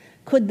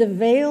 Could the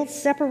veil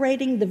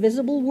separating the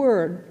visible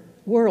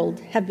world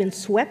have been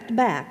swept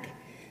back,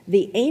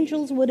 the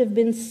angels would have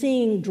been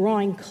seen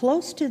drawing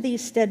close to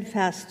these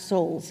steadfast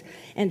souls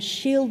and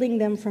shielding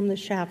them from the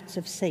shafts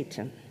of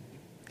Satan.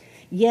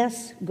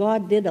 Yes,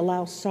 God did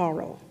allow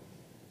sorrow,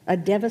 a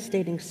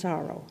devastating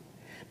sorrow,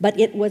 but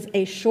it was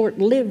a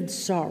short-lived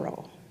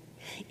sorrow,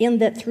 in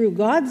that through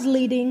God's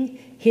leading,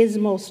 his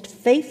most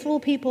faithful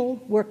people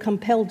were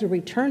compelled to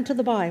return to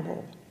the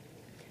Bible,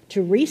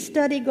 to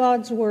restudy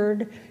God's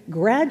word,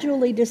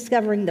 gradually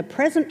discovering the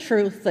present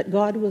truth that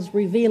God was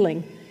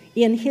revealing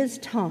in his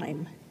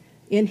time,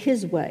 in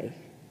his way.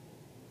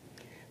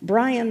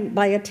 Brian,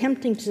 by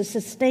attempting to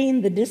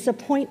sustain the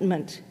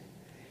disappointment,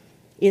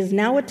 is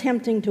now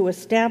attempting to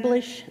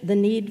establish the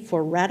need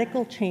for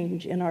radical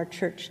change in our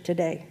church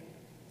today.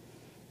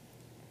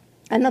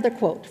 Another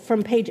quote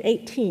from page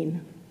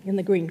 18 in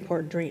the Green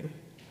Cord Dream.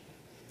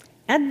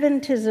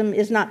 Adventism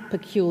is not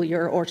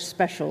peculiar or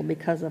special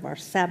because of our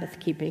Sabbath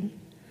keeping,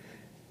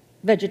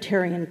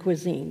 vegetarian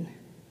cuisine,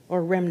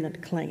 or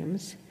remnant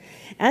claims.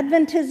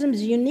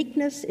 Adventism's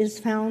uniqueness is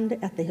found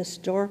at the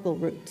historical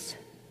roots,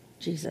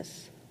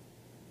 Jesus.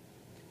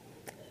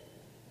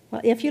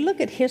 Well, if you look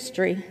at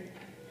history,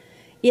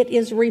 it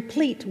is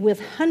replete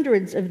with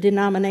hundreds of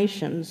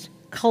denominations,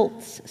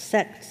 cults,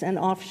 sects, and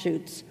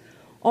offshoots,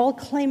 all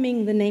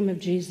claiming the name of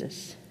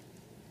Jesus.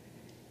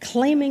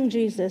 Claiming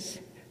Jesus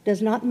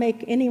does not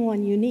make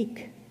anyone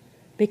unique,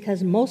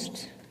 because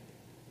most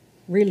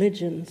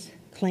religions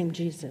claim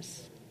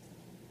Jesus.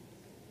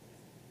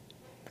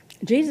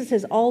 Jesus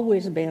has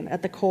always been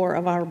at the core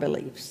of our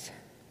beliefs.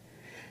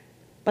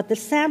 But the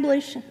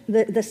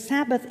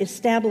Sabbath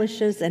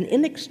establishes an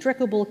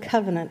inextricable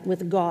covenant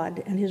with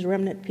God and his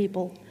remnant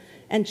people,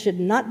 and should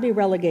not be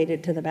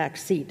relegated to the back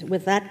seat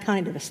with that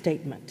kind of a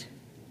statement.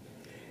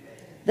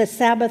 The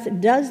Sabbath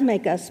does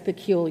make us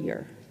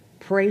peculiar.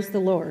 Praise the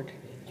Lord.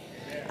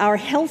 Our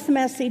health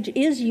message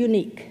is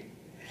unique.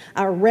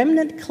 Our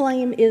remnant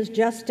claim is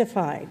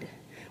justified.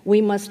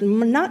 We must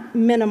not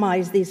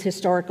minimize these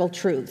historical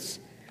truths,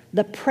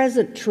 the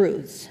present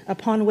truths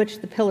upon which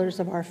the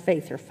pillars of our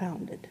faith are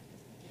founded.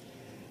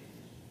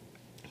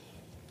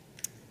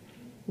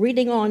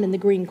 Reading on in the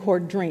Green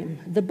Cord Dream,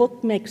 the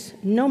book makes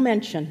no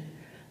mention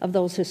of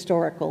those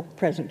historical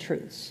present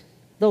truths,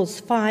 those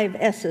 5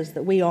 S's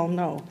that we all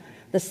know: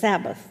 the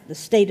Sabbath, the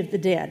state of the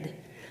dead,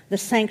 the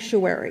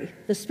sanctuary,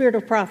 the spirit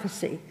of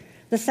prophecy,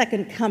 the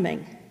second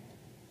coming.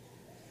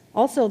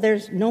 Also,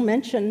 there's no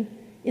mention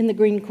in the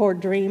Green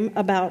Cord Dream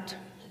about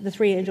the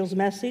 3 angels'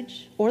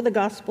 message or the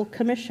gospel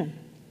commission.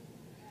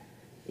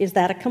 Is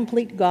that a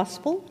complete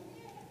gospel?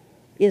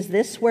 Is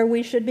this where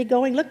we should be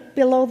going? Look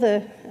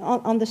below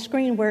on the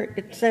screen where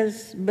it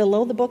says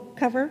below the book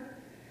cover,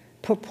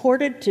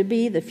 purported to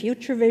be the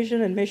future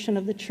vision and mission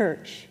of the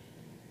church.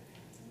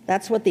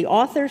 That's what the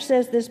author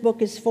says this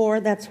book is for.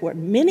 That's what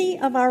many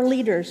of our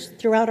leaders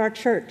throughout our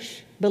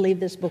church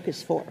believe this book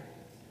is for.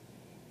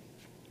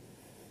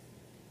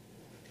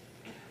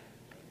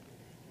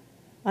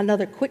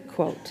 Another quick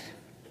quote.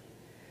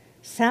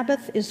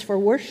 Sabbath is for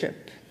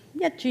worship,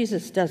 Yet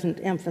Jesus doesn't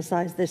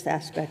emphasize this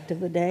aspect of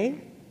the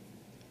day.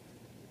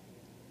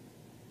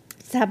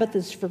 Sabbath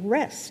is for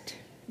rest.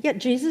 Yet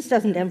Jesus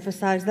doesn't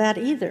emphasize that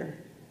either.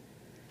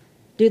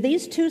 Do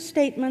these two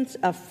statements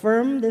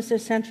affirm this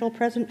essential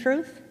present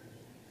truth,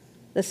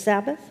 the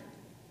Sabbath,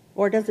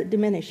 or does it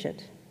diminish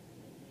it?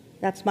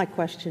 That's my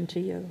question to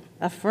you.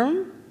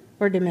 Affirm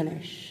or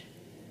diminish?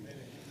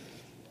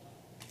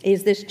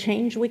 Is this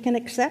change we can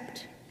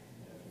accept?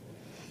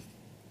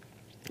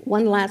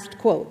 One last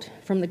quote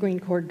from the Green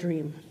Cord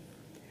Dream.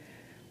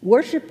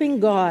 Worshiping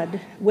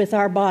God with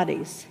our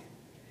bodies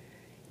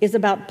is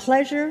about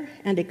pleasure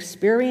and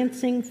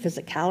experiencing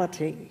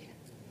physicality.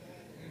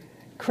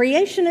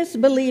 Creationists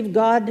believe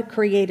God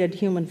created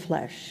human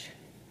flesh.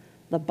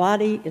 The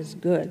body is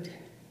good.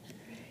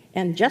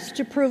 And just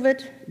to prove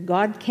it,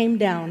 God came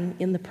down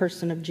in the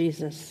person of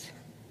Jesus.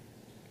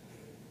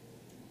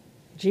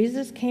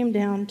 Jesus came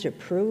down to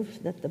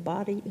prove that the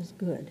body is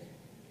good.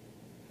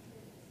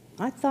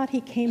 I thought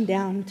he came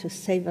down to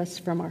save us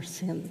from our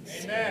sins.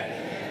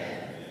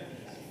 Amen.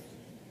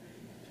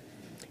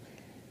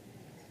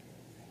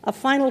 A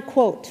final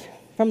quote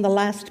from the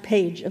last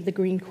page of the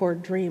Green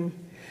Cord Dream.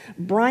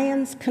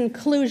 Brian's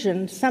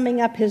conclusion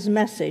summing up his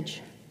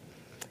message.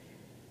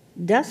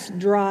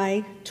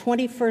 Dust-dry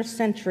 21st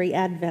century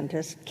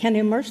Adventists can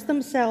immerse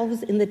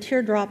themselves in the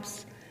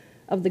teardrops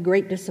of the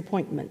great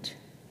disappointment.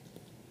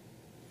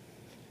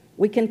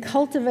 We can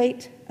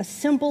cultivate a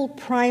simple,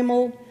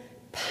 primal,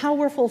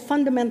 powerful,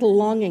 fundamental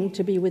longing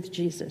to be with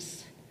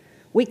Jesus.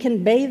 We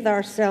can bathe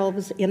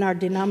ourselves in our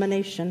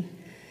denomination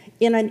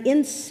in an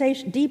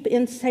deep,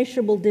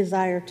 insatiable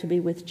desire to be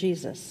with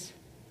Jesus.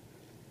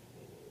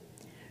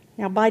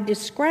 Now, by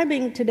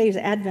describing today's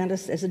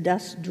Adventists as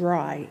dust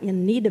dry,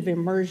 in need of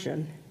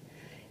immersion,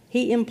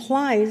 he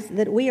implies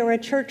that we are a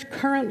church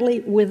currently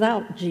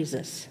without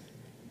Jesus.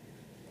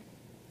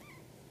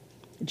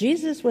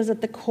 Jesus was at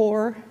the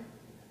core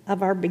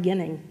of our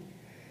beginning,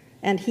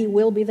 and he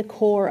will be the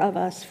core of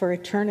us for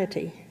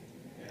eternity.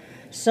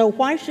 So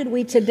why should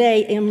we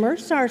today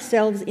immerse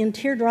ourselves in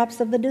teardrops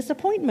of the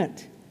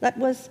disappointment? That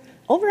was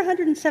over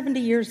 170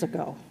 years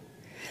ago.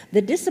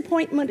 The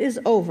disappointment is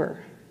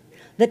over.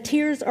 The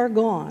tears are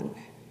gone.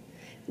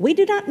 We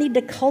do not need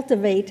to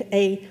cultivate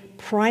a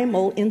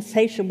primal,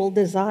 insatiable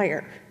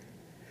desire.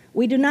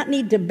 We do not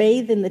need to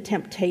bathe in the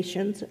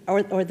temptations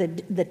or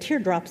the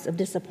teardrops of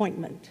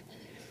disappointment.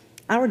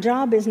 Our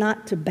job is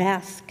not to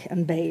bask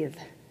and bathe.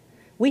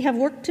 We have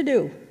work to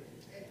do.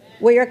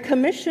 We are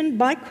commissioned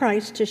by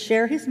Christ to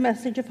share his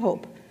message of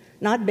hope,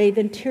 not bathe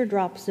in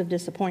teardrops of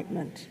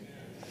disappointment.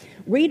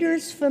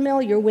 Readers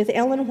familiar with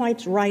Ellen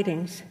White's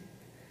writings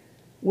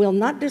will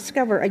not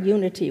discover a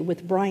unity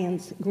with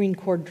Brian's Green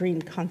Cord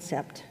Dream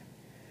concept,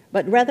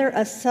 but rather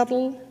a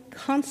subtle,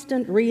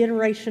 constant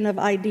reiteration of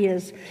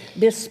ideas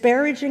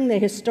disparaging the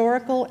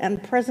historical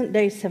and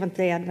present-day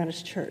Seventh-day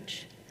Adventist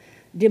Church,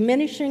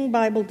 diminishing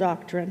Bible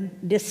doctrine,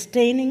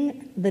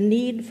 disdaining the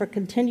need for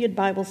continued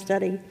Bible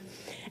study,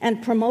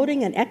 and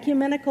promoting an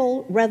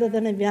ecumenical rather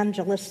than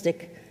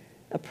evangelistic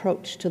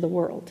approach to the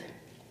world.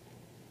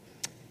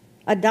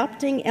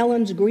 Adopting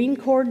Ellen's Green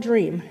Cord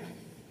Dream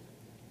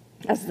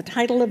as the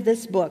title of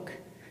this book,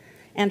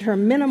 and her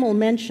minimal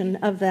mention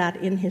of that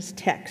in his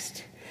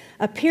text,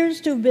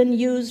 appears to have been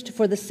used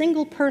for the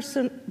single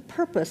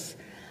purpose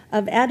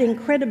of adding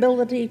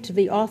credibility to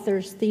the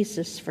author's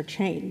thesis for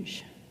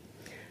change,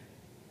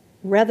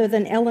 rather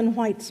than Ellen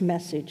White's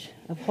message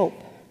of hope.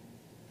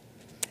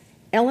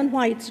 Ellen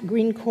White's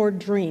Green Cord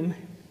Dream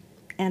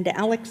and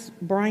Alex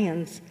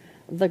Bryan's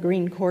The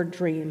Green Cord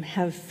Dream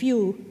have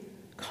few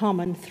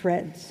common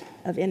threads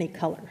of any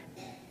color.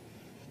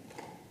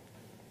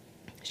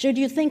 Should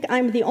you think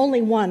I'm the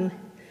only one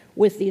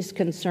with these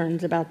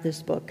concerns about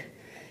this book,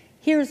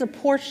 here's a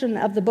portion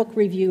of the book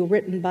review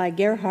written by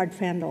Gerhard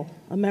Fandel,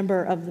 a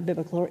member of the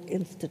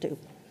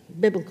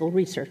Biblical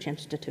Research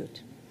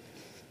Institute.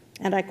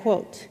 And I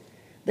quote,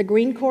 "The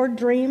Green Cord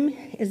Dream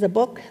is a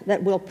book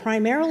that will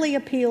primarily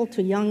appeal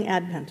to young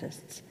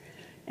Adventists,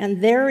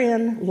 and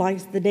therein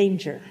lies the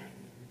danger.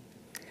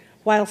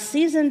 While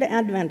seasoned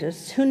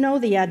Adventists who know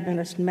the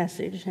Adventist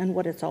message and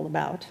what it's all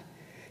about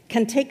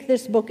can take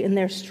this book in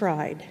their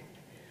stride,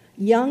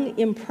 young,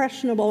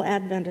 impressionable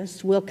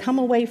Adventists will come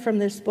away from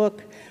this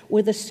book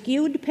with a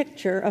skewed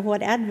picture of what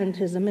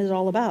Adventism is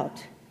all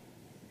about.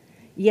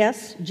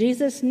 Yes,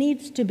 Jesus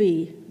needs to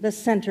be the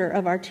center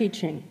of our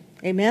teaching.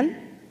 Amen?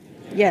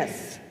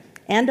 Yes,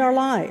 and our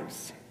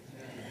lives.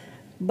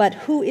 But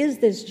who is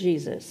this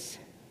Jesus?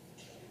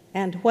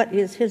 And what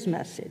is his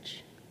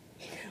message?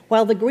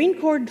 While the Green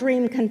Cord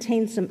Dream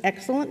contains some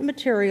excellent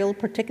material,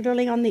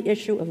 particularly on the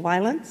issue of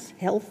violence,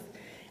 health,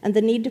 and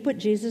the need to put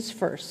Jesus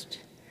first,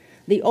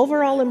 the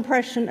overall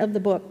impression of the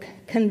book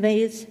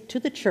conveys to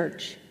the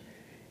church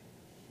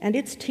and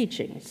its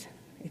teachings,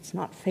 it's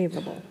not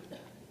favorable.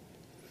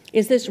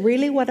 Is this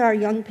really what our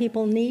young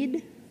people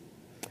need?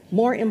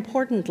 More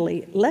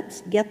importantly,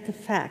 let's get the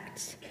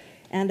facts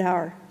and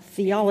our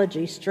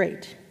theology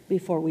straight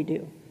before we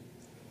do.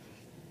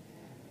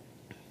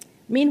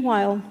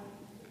 Meanwhile,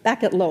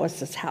 back at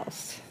Lois's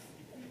house,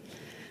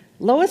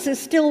 Lois is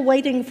still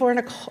waiting for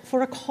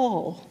a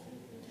call,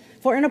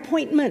 for an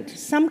appointment,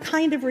 some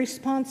kind of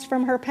response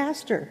from her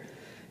pastor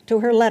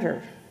to her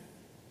letter.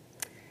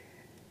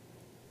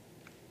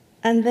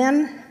 And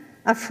then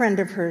a friend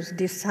of hers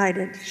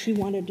decided she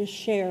wanted to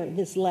share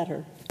this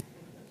letter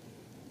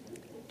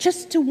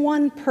just to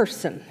one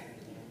person.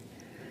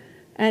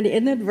 And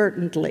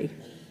inadvertently,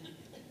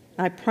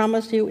 I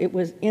promise you it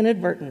was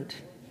inadvertent.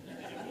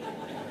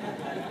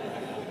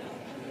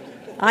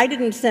 I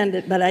didn't send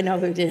it, but I know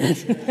who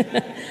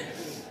did.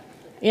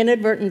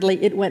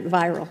 Inadvertently, it went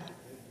viral.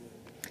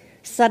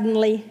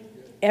 Suddenly,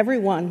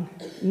 everyone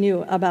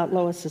knew about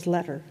Lois's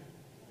letter.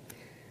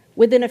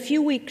 Within a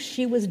few weeks,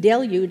 she was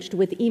deluged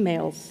with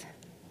emails,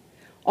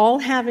 all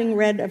having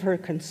read of her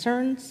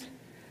concerns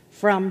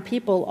from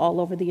people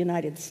all over the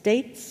United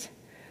States,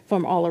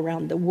 from all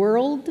around the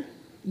world,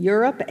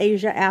 Europe,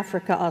 Asia,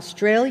 Africa,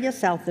 Australia,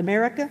 South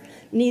America,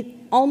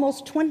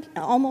 almost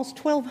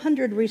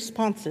 1,200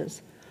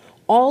 responses,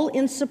 all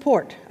in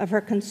support of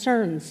her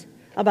concerns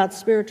about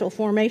spiritual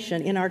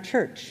formation in our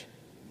church.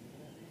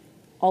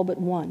 All but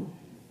one.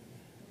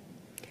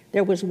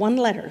 There was one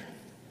letter,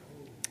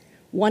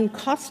 one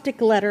caustic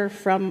letter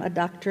from a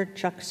Dr.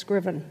 Chuck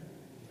Scriven.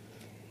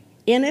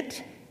 In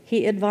it,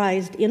 he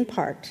advised in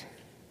part,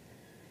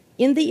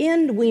 in the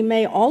end, we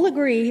may all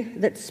agree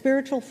that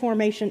spiritual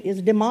formation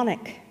is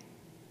demonic,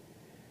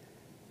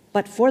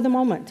 but for the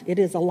moment, it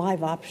is a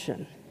live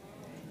option,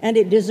 and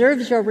it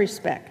deserves your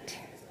respect.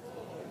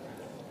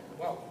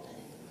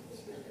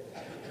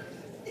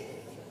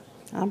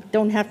 I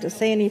don't have to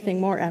say anything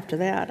more after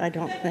that, I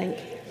don't think.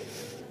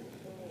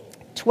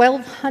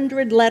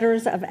 1,200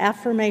 letters of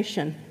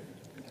affirmation,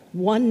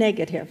 one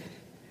negative.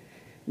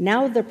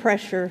 Now the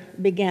pressure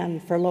began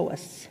for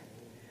Lois.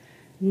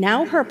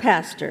 Now her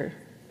pastor,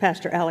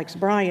 Pastor Alex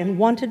Bryan,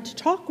 wanted to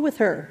talk with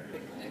her.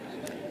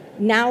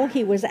 Now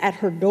he was at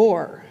her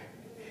door,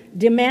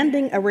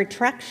 demanding a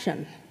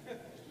retraction.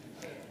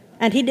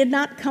 And he did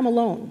not come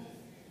alone.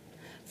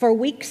 For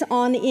weeks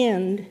on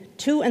end,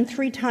 2 and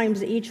 3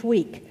 times each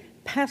week,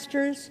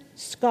 pastors,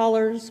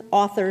 scholars,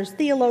 authors,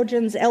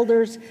 theologians,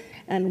 elders,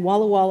 and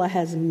Walla Walla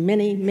has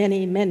many,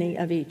 many, many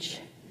of each,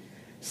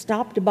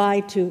 stopped by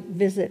to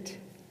visit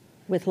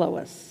with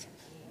Lois.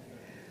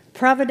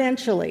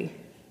 Providentially,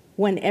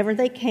 whenever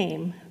they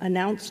came,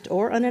 announced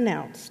or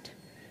unannounced,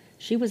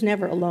 she was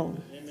never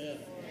alone. Amen.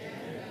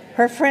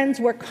 Her friends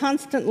were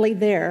constantly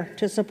there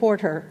to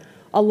support her,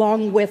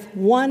 along with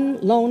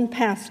one lone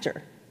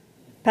pastor,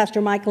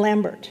 Pastor Mike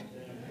Lambert.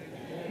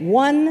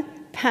 One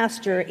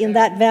pastor in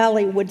that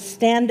valley would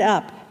stand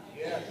up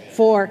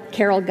for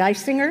Carol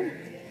Geisinger,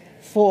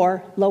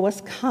 for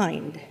Lois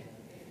Kind,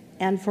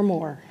 and for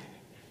more.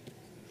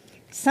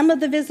 Some of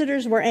the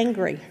visitors were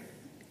angry,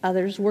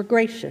 others were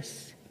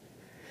gracious.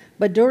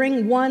 But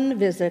during one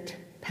visit,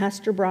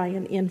 Pastor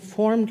Bryan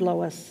informed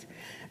Lois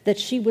that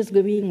she was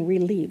being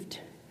relieved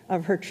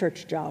of her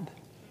church job.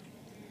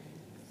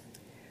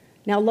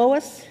 Now,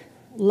 Lois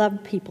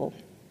loved people.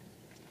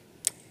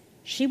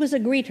 She was a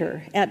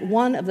greeter at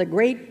one of the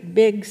great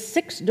big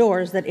 6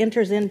 doors that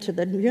enters into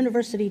the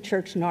University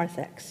Church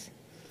narthex.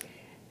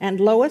 And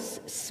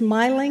Lois,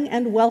 smiling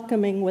and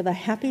welcoming with a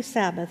happy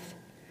Sabbath,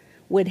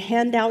 would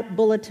hand out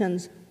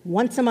bulletins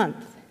once a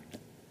month.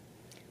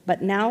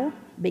 But now,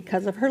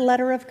 because of her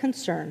letter of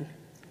concern,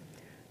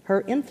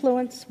 her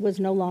influence was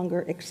no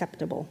longer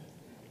acceptable.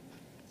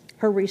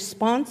 Her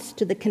response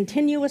to the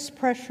continuous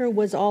pressure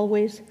was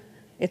always,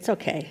 "It's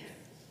okay.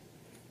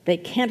 They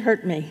can't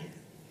hurt me.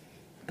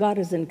 God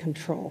is in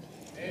control."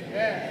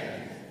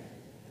 Amen.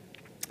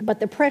 But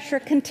the pressure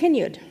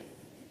continued.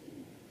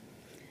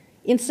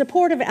 In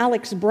support of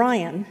Alex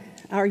Bryan,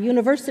 our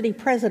university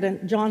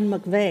president, John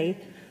McVeigh,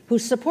 who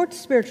supports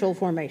spiritual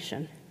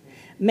formation,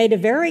 made a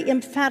very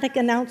emphatic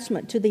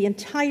announcement to the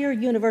entire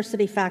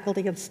university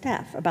faculty and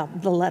staff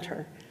about the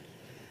letter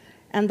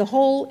and the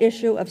whole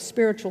issue of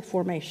spiritual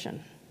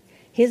formation.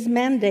 His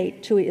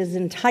mandate to his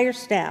entire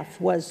staff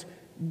was,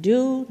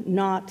 do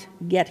not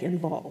get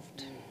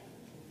involved.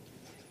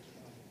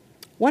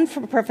 One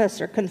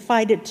professor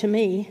confided to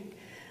me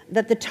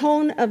that the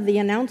tone of the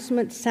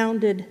announcement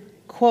sounded,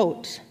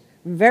 quote,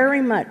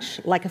 very much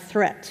like a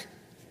threat.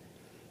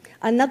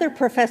 Another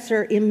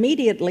professor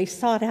immediately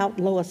sought out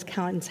Lois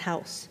Kind's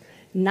house,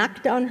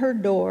 knocked on her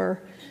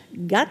door,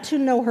 got to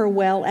know her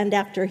well, and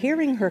after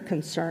hearing her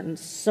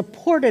concerns,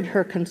 supported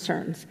her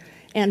concerns,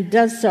 and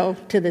does so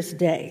to this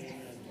day.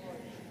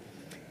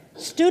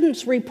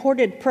 Students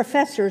reported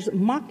professors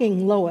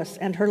mocking Lois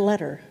and her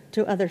letter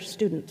to other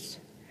students,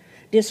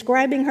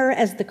 describing her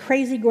as the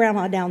crazy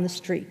grandma down the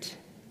street.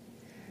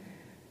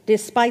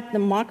 Despite the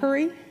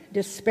mockery,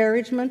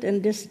 disparagement,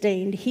 and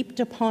disdain heaped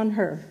upon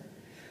her,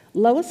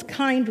 Lois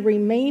Kind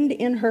remained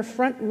in her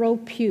front row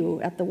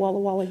pew at the Walla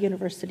Walla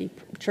University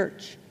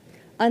Church,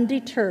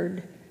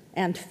 undeterred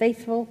and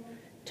faithful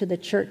to the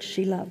church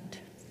she loved.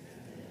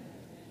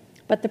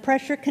 But the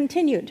pressure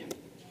continued.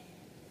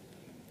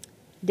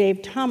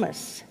 Dave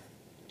Thomas,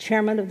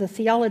 chairman of the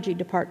theology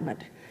department,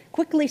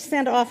 quickly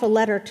sent off a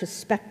letter to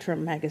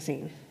Spectrum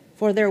magazine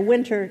for their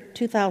winter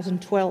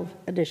 2012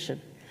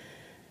 edition.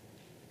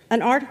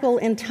 An article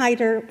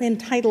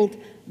entitled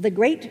The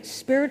Great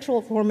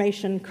Spiritual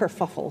Formation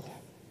Kerfuffle.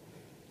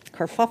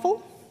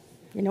 Kerfuffle?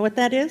 You know what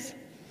that is?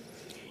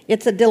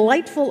 It's a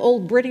delightful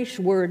old British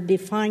word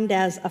defined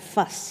as a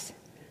fuss,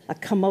 a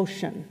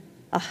commotion,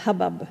 a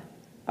hubbub,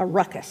 a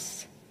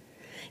ruckus.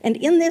 And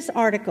in this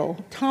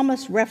article,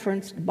 Thomas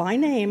referenced by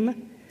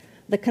name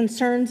the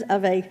concerns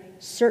of a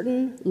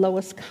certain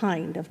lowest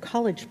kind of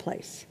college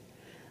place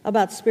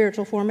about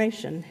spiritual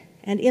formation.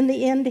 And in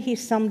the end, he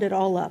summed it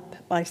all up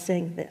by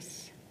saying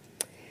this: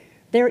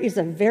 there is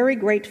a very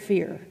great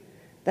fear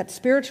that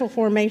spiritual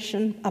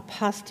formation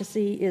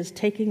apostasy is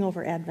taking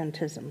over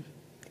Adventism,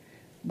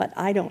 but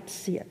I don't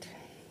see it.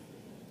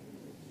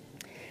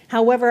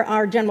 However,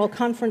 our General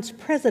Conference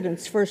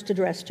President's first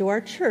address to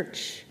our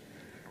church,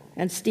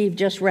 and Steve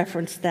just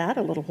referenced that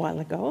a little while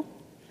ago,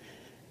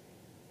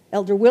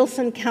 Elder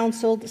Wilson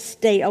counseled,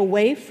 stay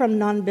away from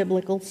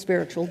non-biblical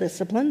spiritual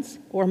disciplines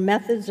or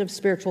methods of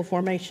spiritual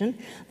formation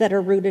that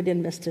are rooted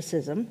in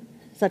mysticism,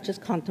 such as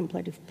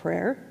contemplative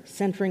prayer,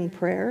 centering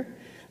prayer,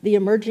 the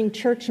emerging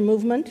church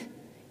movement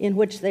in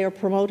which they are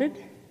promoted.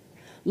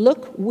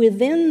 Look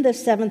within the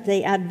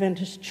Seventh-day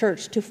Adventist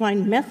Church to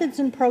find methods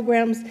and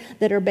programs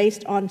that are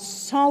based on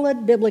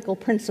solid biblical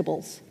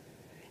principles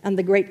and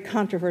the great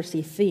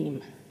controversy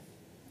theme.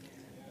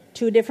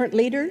 2 different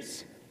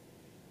leaders,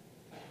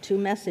 2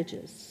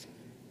 messages.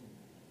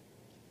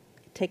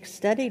 It takes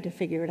study to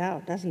figure it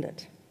out, doesn't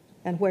it?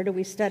 And where do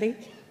we study?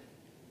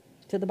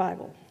 To the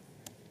Bible.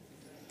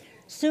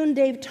 Soon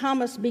Dave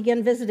Thomas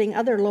began visiting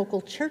other local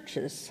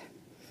churches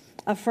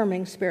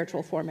affirming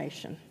spiritual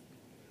formation.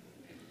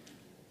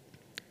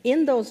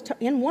 In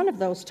one of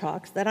those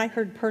talks that I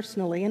heard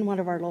personally in one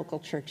of our local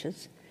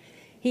churches,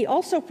 he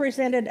also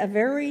presented a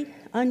very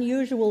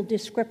unusual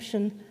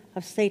description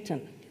of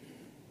Satan.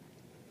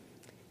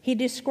 He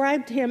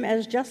described him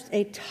as just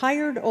a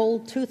tired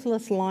old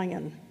toothless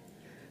lion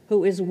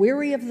who is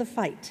weary of the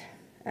fight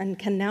and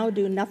can now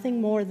do nothing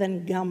more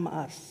than gum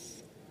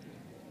us.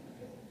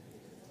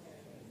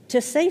 To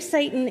say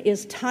Satan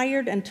is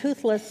tired and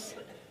toothless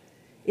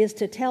is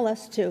to tell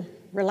us to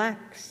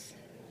relax.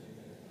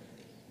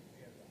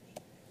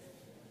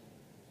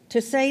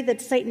 To say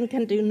that Satan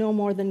can do no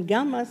more than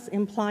gum us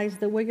implies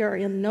that we are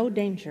in no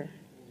danger.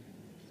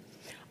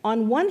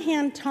 On one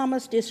hand,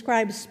 Thomas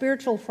describes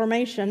spiritual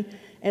formation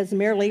as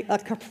merely a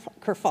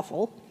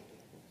kerfuffle,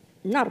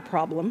 not a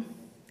problem.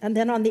 And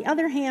then on the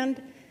other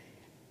hand,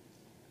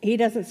 he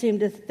doesn't seem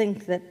to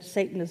think that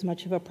Satan is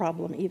much of a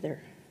problem either.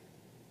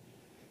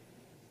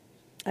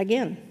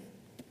 Again,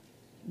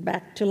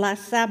 back to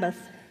last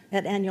Sabbath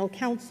at annual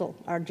council,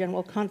 our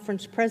General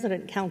Conference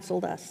President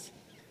counseled us.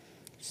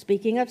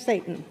 Speaking of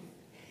Satan,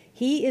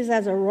 he is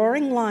as a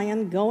roaring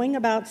lion going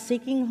about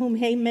seeking whom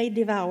he may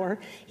devour.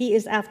 He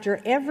is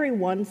after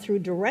everyone through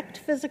direct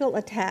physical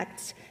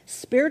attacks,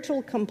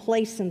 spiritual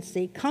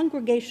complacency,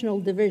 congregational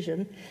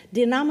division,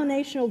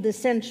 denominational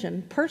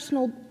dissension,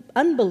 personal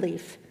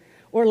unbelief,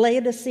 or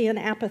Laodicean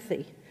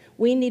apathy.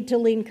 We need to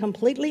lean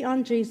completely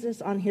on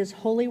Jesus, on his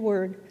holy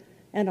word,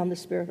 and on the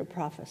spirit of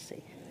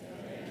prophecy.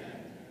 Amen.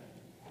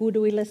 Who do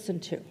we listen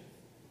to?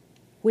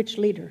 Which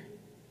leader?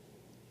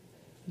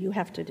 You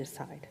have to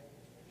decide.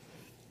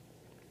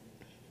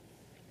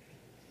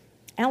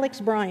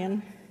 Alex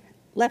Bryan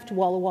left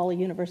Walla Walla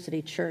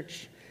University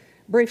Church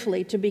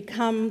briefly to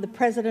become the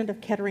president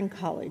of Kettering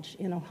College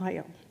in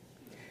Ohio.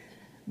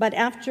 But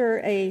after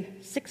a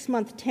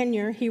 6-month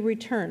tenure, he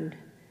returned,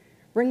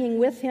 bringing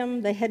with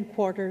him the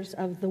headquarters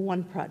of the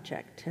One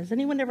Project. Has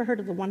anyone ever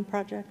heard of the One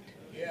Project?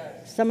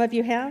 Yes. Some of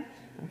you have?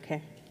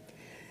 Okay.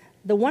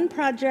 The One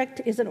Project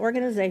is an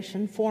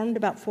organization formed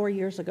about 4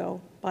 years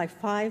ago by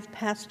 5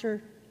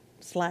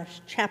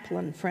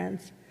 pastor/chaplain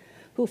friends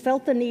who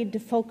felt the need to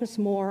focus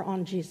more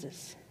on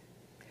Jesus.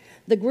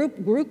 The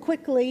group grew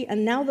quickly,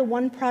 and now the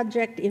One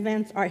Project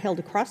events are held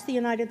across the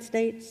United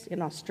States,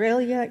 in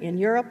Australia, in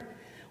Europe,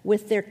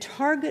 with their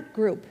target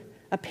group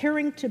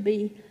appearing to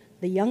be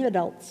the young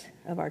adults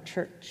of our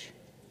church.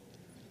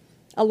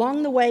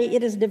 Along the way,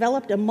 it has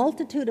developed a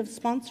multitude of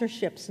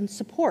sponsorships and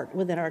support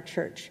within our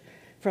church,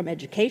 from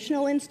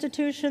educational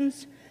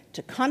institutions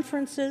to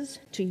conferences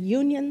to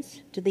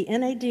unions to the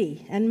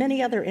NAD and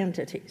many other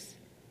entities.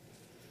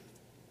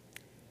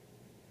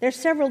 There's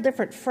several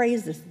different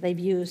phrases they've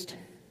used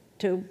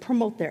to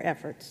promote their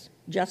efforts.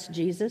 Just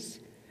Jesus,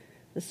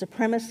 the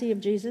supremacy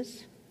of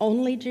Jesus,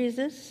 only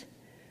Jesus,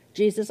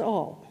 Jesus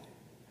all.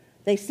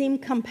 They seem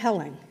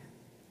compelling.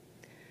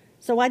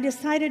 So I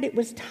decided it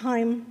was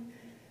time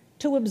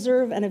to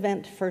observe an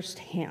event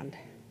firsthand.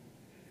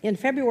 In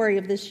February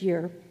of this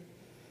year,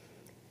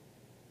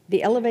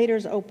 the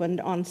elevators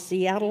opened on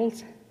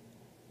Seattle's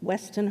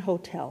Westin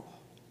Hotel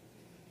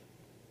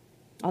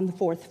on the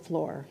 4th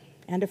floor.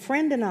 And a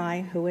friend and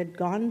I, who had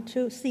gone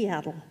to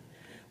Seattle,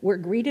 were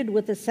greeted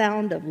with the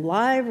sound of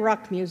live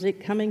rock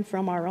music coming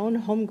from our own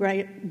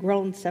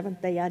homegrown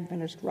Seventh-day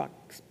Adventist rock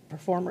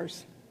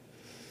performers.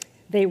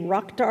 They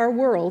rocked our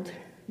world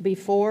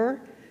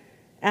before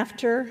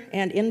after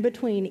and in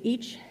between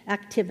each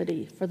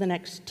activity for the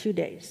next 2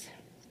 days.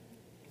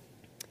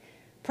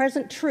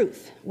 Present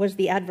truth was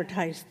the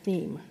advertised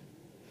theme.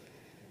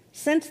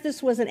 Since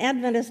this was an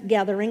Adventist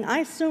gathering, I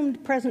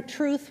assumed present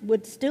truth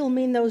would still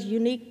mean those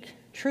unique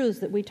truths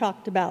that we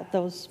talked about,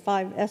 those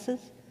 5 S's.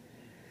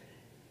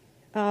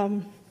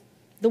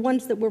 The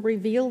ones that were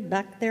revealed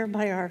back there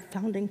by our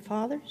founding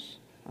fathers.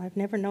 I've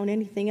never known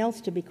anything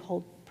else to be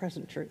called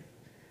present truth.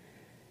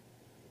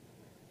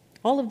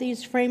 All of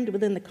these framed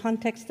within the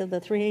context of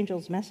the 3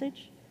 angels'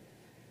 message,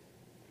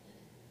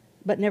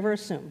 but never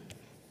assume.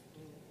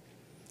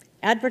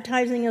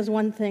 Advertising is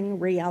one thing,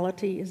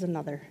 reality is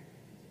another.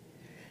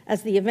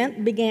 As the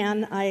event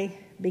began, I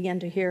began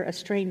to hear a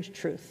strange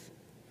truth.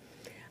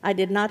 I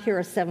did not hear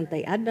a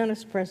Seventh-day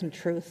Adventist present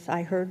truth.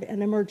 I heard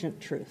an emergent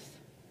truth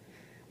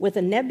with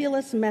a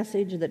nebulous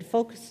message that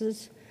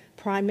focuses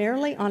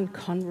primarily on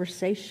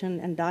conversation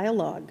and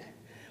dialogue,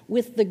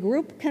 with the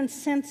group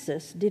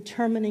consensus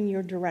determining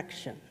your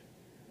direction.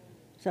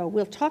 So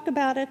we'll talk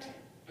about it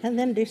and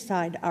then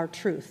decide our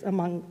truth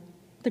among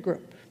the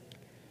group.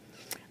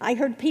 I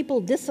heard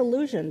people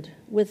disillusioned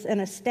with an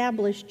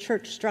established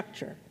church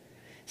structure,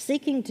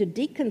 seeking to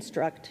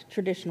deconstruct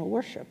traditional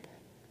worship.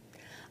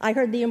 I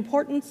heard the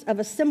importance of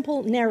a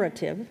simple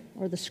narrative,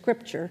 or the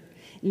scripture,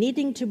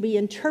 needing to be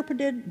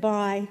interpreted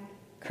by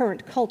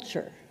current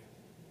culture,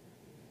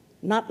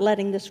 not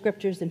letting the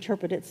scriptures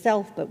interpret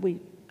itself, but we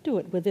do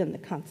it within the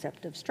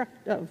concept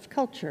of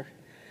culture.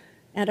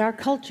 And our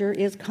culture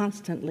is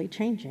constantly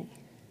changing.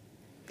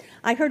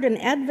 I heard an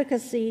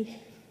advocacy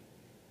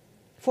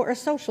for a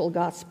social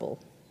gospel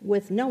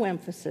with no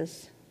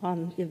emphasis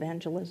on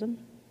evangelism.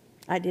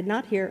 I did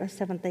not hear a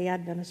Seventh-day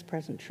Adventist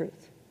present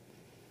truth.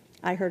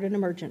 I heard an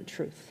emergent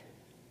truth.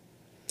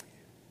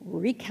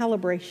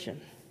 Recalibration.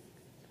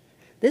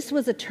 This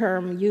was a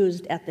term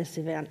used at this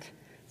event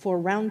for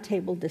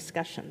roundtable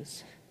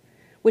discussions,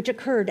 which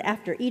occurred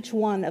after each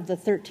one of the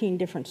 13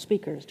 different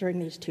speakers during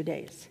these 2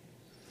 days.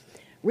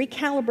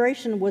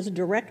 Recalibration was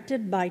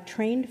directed by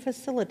trained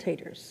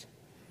facilitators,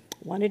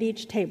 one at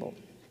each table,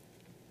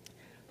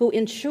 who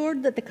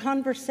ensured that the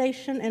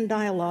conversation and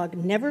dialogue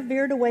never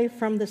veered away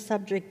from the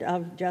subject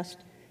of just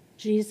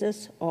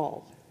Jesus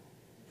all.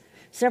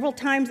 Several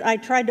times I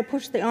tried to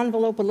push the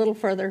envelope a little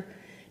further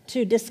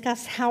to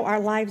discuss how our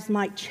lives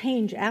might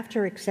change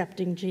after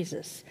accepting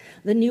Jesus,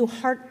 the new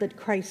heart that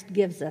Christ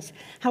gives us,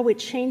 how it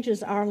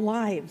changes our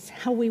lives,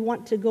 how we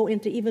want to go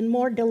into even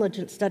more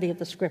diligent study of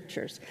the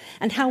Scriptures,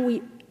 and how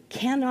we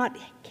cannot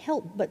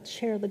help but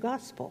share the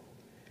gospel.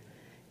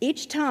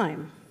 Each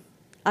time,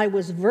 I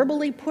was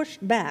verbally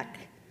pushed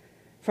back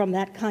from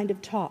that kind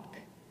of talk.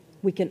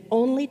 We can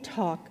only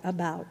talk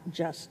about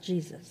just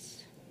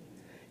Jesus.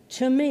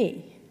 To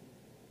me,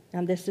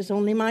 and this is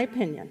only my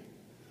opinion,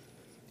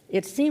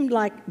 it seemed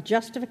like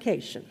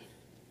justification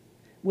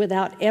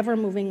without ever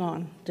moving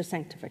on to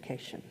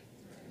sanctification.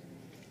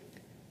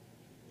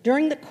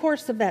 During the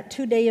course of that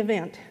 2-day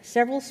event,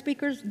 several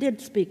speakers did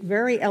speak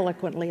very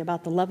eloquently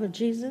about the love of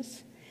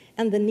Jesus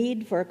and the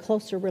need for a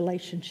closer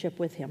relationship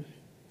with him,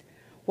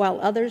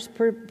 while others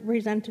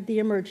presented the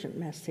emergent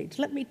message.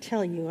 Let me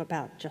tell you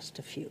about just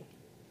a few.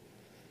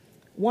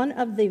 One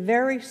of the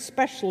very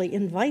specially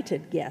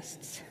invited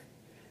guests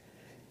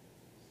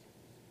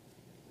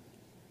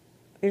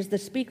is the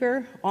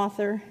speaker,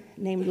 author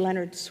named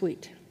Leonard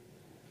Sweet.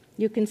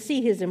 You can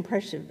see his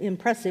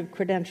impressive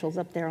credentials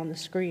up there on the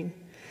screen.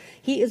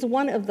 He is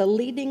one of the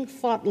leading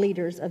thought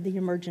leaders of the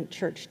emergent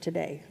church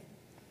today.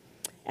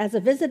 As a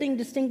visiting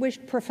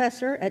distinguished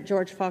professor at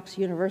George Fox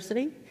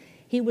University,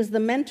 he was the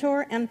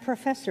mentor and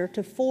professor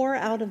to 4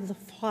 out of the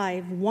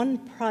 5 One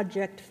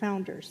Project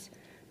founders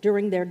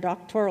during their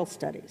doctoral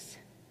studies.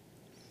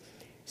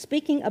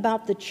 Speaking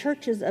about the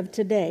churches of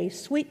today,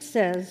 Sweet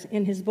says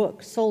in his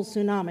book, Soul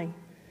Tsunami,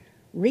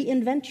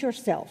 reinvent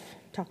yourself,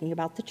 talking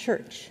about the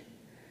church,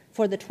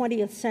 for the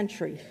 20th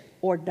century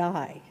or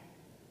die.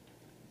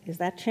 Is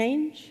that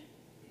change?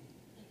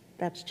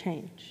 That's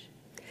change.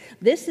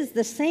 This is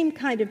the same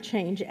kind of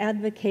change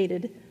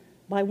advocated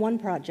by One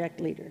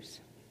Project leaders.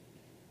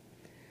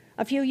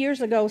 A few years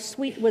ago,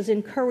 Sweet was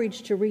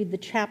encouraged to read the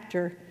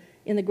chapter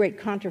in the great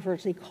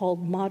controversy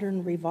called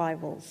Modern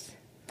Revivals,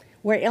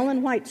 where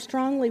Ellen White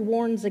strongly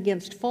warns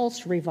against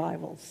false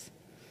revivals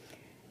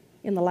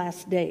in the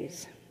last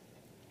days.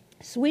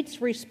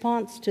 Sweet's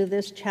response to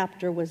this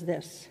chapter was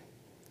this: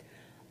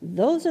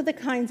 those are the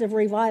kinds of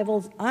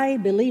revivals I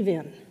believe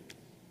in.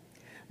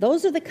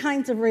 Those are the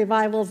kinds of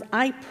revivals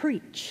I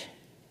preach.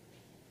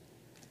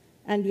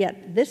 And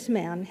yet, this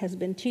man has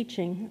been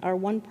teaching our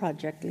One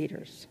Project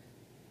leaders.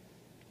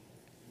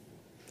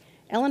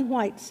 Ellen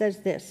White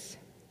says this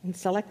in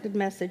Selected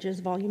Messages,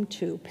 Volume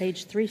 2,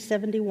 page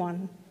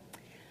 371.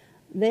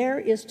 There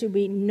is to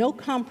be no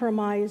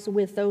compromise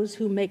with those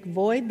who make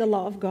void the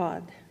law of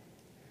God.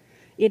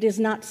 It is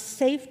not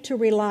safe to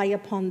rely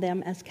upon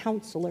them as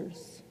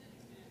counselors.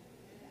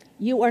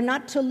 You are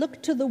not to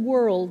look to the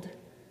world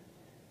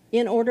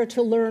in order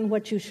to learn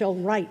what you shall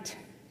write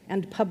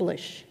and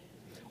publish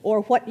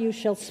or what you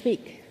shall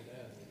speak.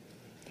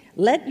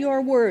 Let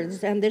your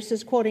words, and this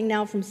is quoting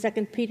now from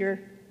 2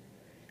 Peter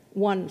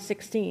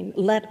 1:16,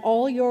 let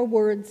all your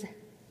words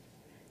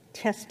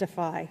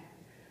testify.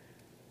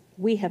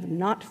 We have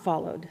not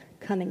followed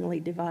cunningly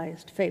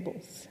devised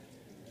fables.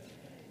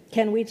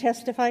 Can we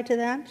testify to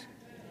that?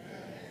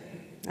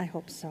 I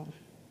hope so.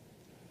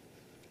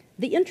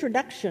 The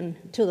introduction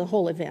to the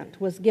whole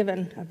event was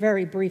given, a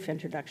very brief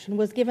introduction,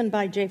 was given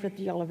by Japheth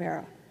de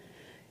Oliveira.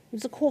 He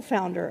was a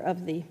co-founder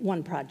of the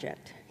One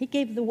Project. He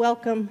gave the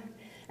welcome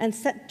and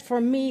set for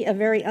me a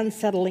very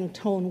unsettling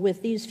tone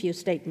with these few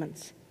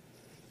statements.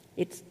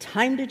 It's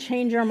time to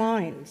change our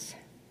minds.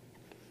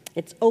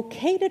 It's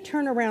okay to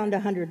turn around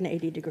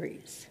 180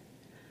 degrees.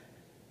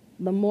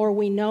 The more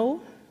we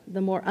know,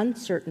 the more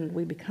uncertain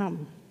we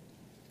become.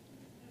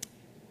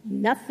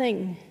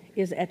 Nothing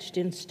is etched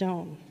in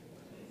stone.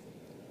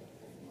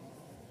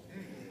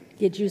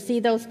 Did you see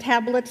those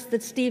tablets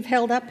that Steve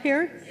held up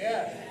here?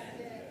 Yes.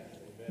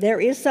 There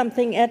is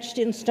something etched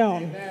in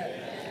stone,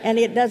 and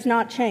it does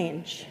not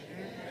change.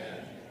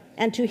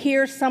 And to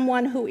hear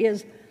someone who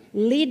is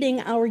leading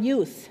our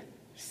youth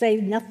say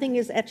nothing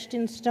is etched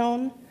in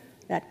stone,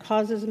 that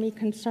causes me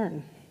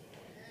concern.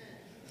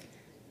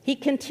 He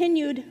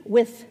continued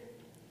with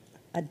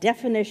a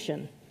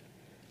definition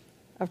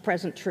of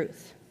present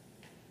truth.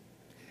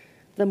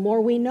 The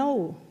more we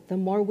know, the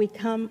more we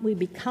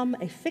become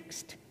a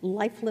fixed,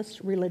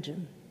 lifeless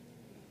religion.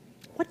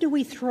 What do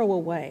we throw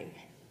away?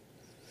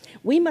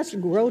 We must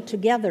grow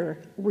together,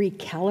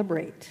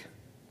 recalibrate,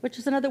 which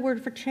is another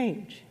word for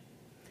change.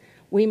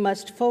 We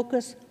must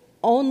focus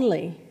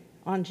only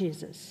on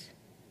Jesus.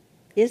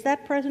 Is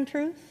that present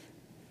truth?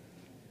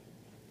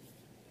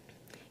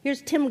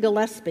 Here's Tim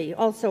Gillespie,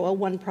 also a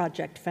One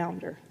Project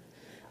founder,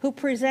 who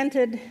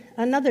presented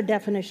another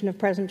definition of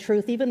present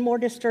truth, even more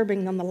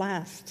disturbing than the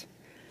last.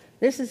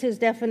 This is his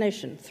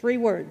definition, 3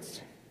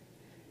 words.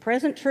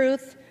 Present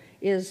truth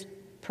is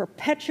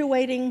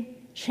perpetuating,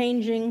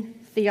 changing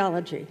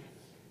theology.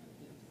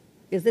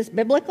 Is this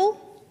biblical?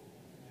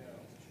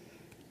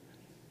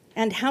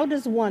 And how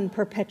does one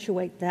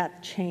perpetuate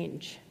that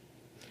change?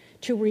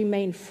 To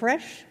remain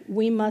fresh,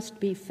 we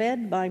must be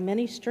fed by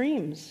many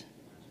streams.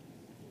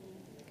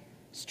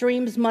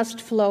 Streams must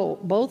flow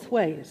both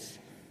ways.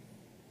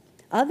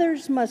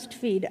 Others must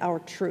feed our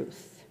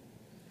truth.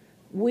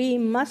 We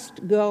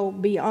must go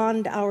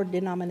beyond our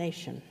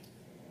denomination.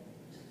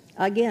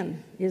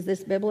 Again, is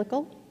this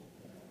biblical?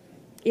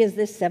 Is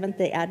this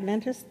Seventh-day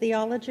Adventist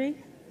theology?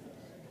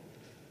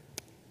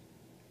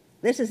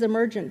 This is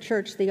emergent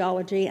church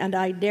theology, and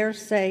I dare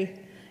say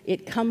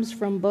it comes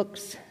from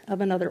books of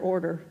another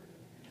order.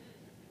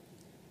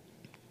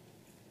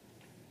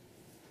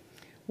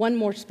 One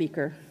more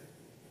speaker,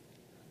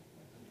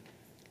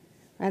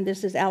 and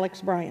this is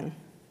Alex Bryan,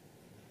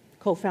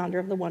 co-founder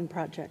of the One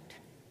Project.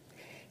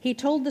 He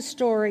told the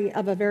story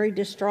of a very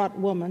distraught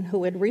woman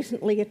who had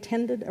recently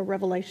attended a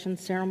revelation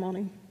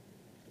seminar.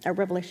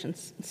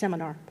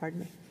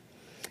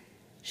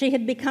 She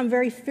had become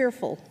very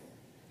fearful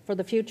for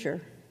the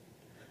future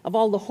of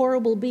all the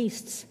horrible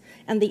beasts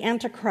and the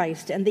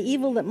Antichrist and the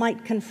evil that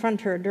might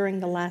confront her during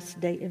the last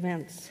day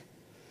events.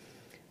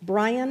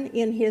 Bryan,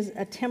 in his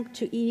attempt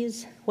to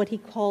ease what he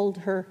called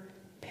her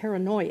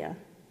paranoia,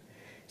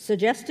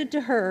 suggested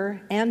to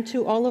her and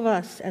to all of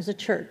us as a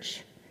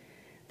church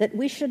that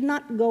we should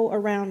not go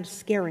around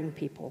scaring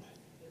people,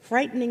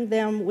 frightening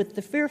them with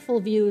the fearful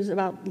views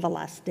about the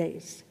last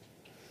days.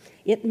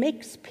 It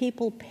makes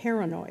people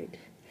paranoid.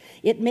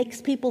 It makes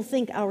people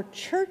think our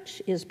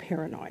church is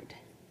paranoid.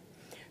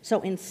 So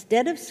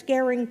instead of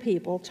scaring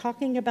people,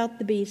 talking about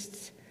the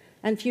beasts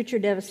and future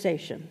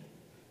devastation,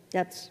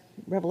 that's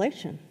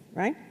Revelation,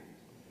 right?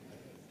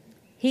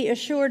 He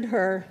assured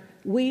her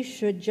we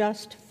should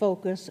just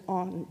focus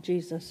on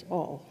Jesus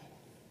all.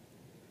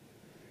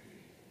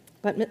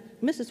 But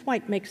Mrs.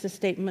 White makes a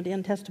statement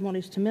in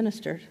Testimonies to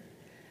Ministers,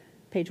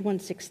 page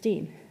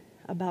 116,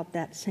 about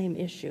that same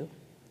issue.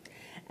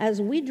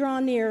 As we draw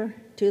near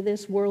to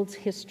this world's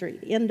history,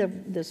 end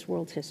of this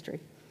world's history,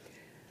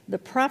 the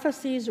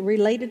prophecies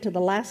related to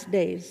the last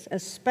days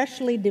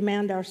especially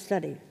demand our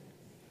study.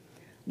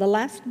 The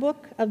last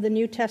book of the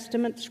New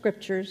Testament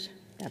scriptures,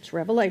 that's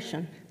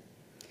Revelation,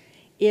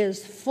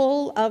 is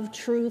full of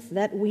truth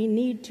that we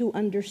need to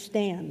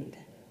understand.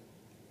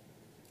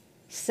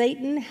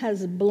 Satan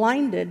has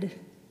blinded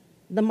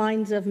the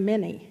minds of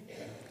many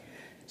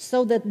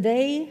so that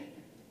they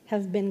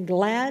have been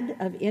glad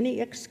of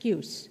any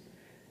excuse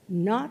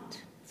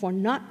for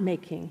not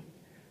making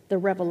the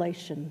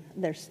revelation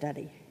their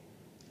study.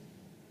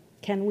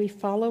 Can we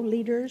follow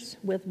leaders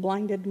with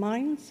blinded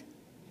minds?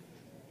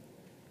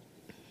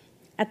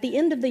 At the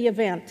end of the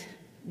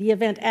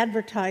event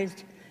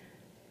advertised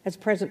as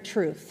present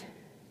truth,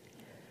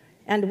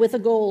 and with a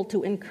goal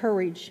to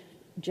encourage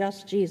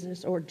just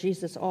Jesus or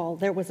Jesus all,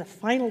 there was a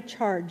final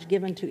charge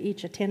given to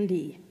each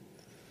attendee.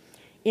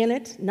 In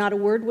it, not a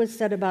word was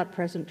said about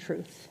present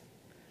truth.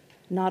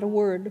 Not a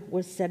word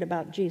was said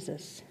about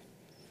Jesus.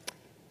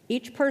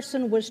 Each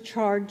person was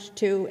charged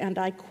to, and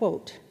I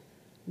quote,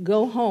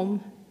 "Go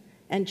home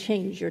and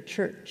change your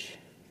church."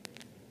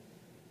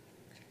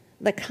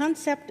 The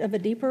concept of a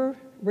deeper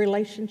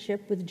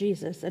relationship with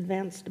Jesus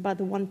advanced by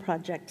the One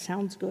Project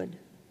sounds good.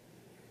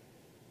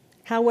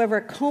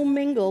 However,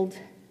 commingled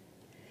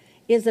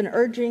is an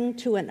urging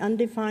to an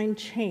undefined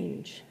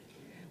change,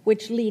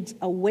 which leads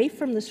away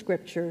from the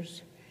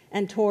scriptures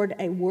and toward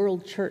a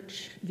world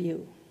church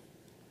view.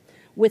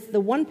 With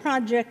the One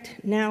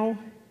Project now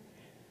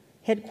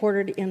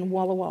headquartered in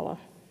Walla Walla,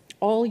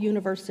 all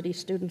university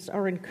students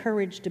are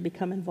encouraged to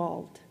become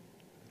involved.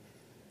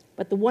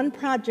 But the One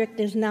Project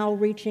is now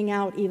reaching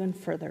out even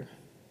further,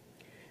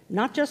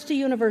 not just to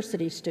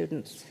university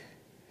students,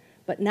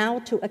 but now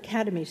to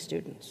academy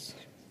students.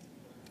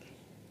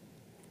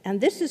 And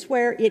this is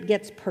where it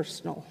gets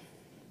personal.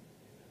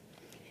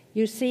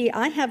 You see,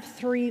 I have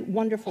 3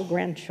 wonderful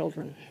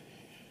grandchildren.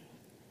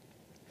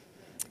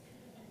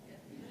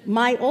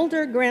 My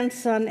older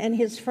grandson and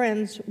his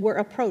friends were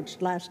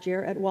approached last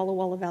year at Walla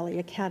Walla Valley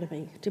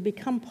Academy to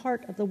become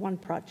part of the One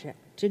Project,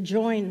 to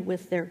join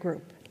with their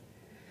group.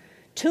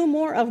 2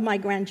 more of my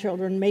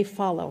grandchildren may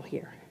follow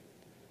here,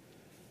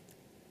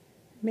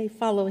 may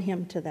follow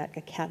him to that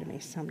academy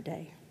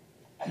someday,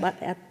 but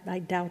I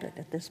doubt it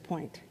at this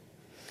point.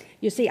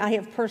 You see, I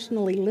have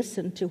personally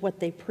listened to what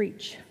they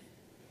preach,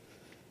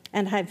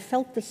 and I've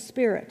felt the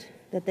spirit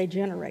that they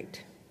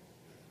generate.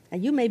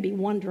 And you may be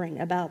wondering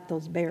about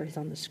those bears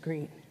on the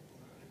screen,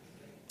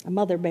 a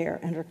mother bear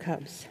and her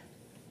cubs.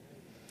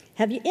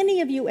 Have any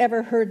of you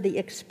ever heard the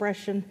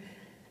expression,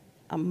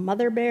 a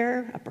mother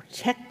bear, a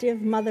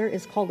protective mother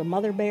is called a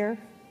mother bear?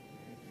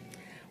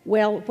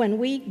 Well, when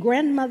we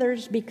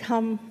mothers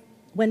become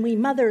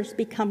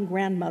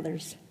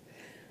grandmothers,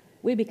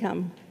 we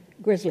become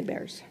grizzly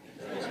bears.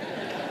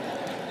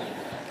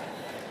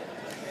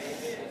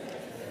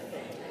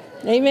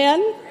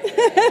 Amen?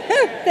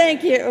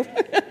 Thank you.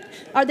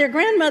 Are there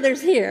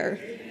grandmothers here?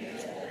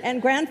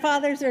 And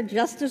grandfathers are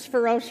just as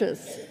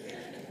ferocious.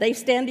 They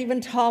stand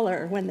even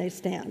taller when they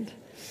stand.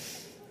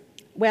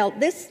 Well,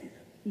 this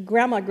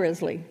grandma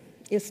grizzly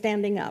is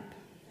standing up.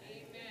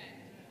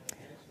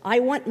 I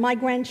want my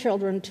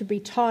grandchildren to be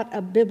taught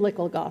a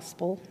biblical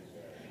gospel,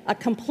 a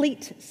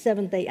complete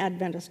Seventh-day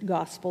Adventist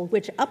gospel,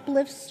 which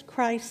uplifts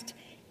Christ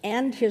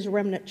and his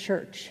remnant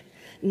church,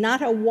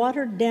 not a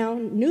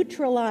watered-down,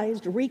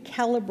 neutralized,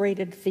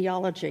 recalibrated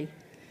theology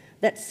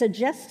that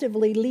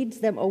suggestively leads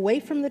them away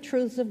from the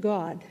truths of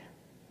God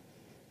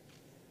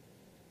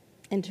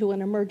into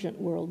an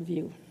emergent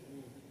worldview.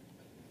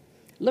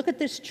 Look at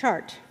this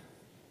chart.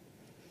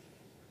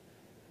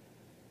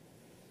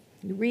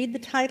 You read the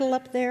title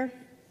up there?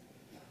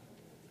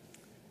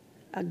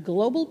 A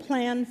global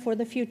plan for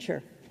the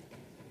future,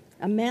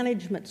 a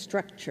management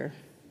structure.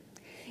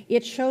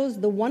 It shows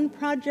the One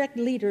Project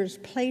leaders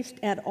placed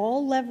at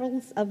all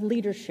levels of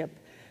leadership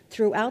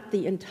throughout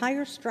the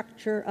entire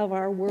structure of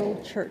our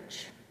world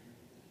church.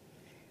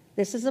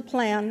 This is a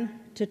plan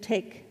to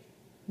take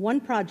One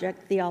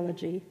Project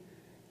theology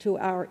to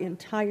our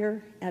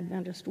entire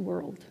Adventist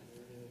world.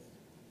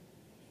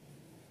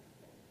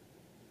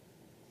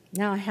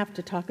 Now I have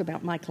to talk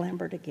about Mike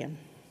Lambert again.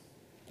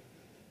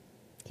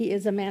 He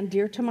is a man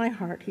dear to my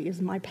heart. He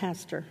is my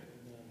pastor.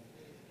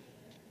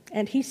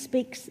 And he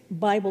speaks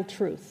Bible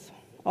truth,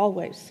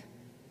 always.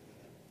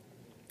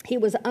 He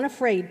was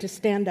unafraid to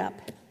stand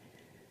up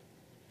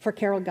for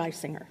Carol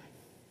Geisinger.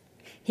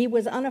 He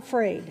was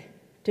unafraid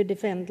to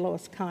defend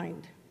Lois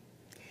Kind.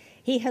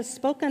 He has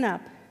spoken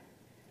up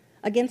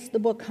against the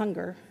book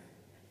Hunger,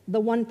 the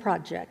One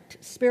Project,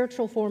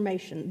 spiritual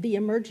formation, the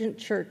emergent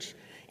church,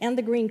 and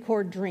the Green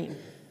Cord Dream.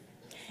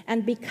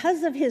 And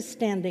because of his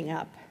standing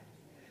up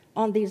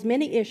on these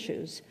many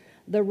issues,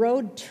 the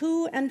road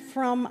to and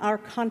from our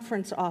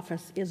conference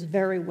office is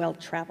very well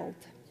traveled.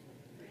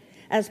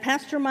 As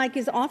Pastor Mike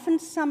is often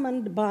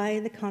summoned by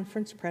the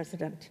conference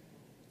president,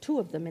 2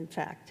 of them, in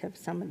fact, have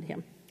summoned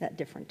him at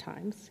different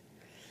times.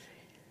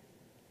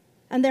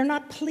 And they're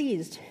not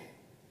pleased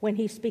when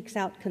he speaks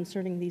out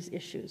concerning these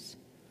issues.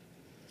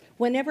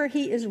 Whenever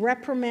he is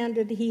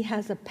reprimanded, he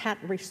has a pat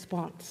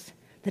response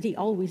that he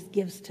always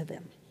gives to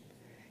them.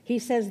 He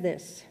says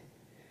this,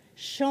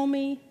 "Show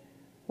me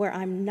where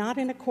I'm not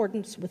in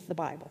accordance with the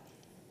Bible,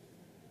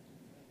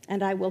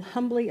 and I will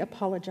humbly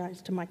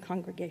apologize to my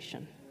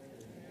congregation."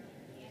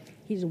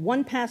 He's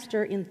one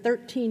pastor in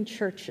 13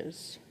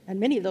 churches, and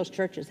many of those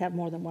churches have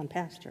more than one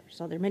pastor,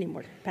 so there are many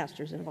more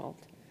pastors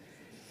involved.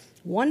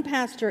 One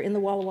pastor in the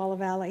Walla Walla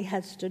Valley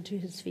has stood to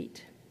his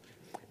feet,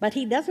 but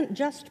he doesn't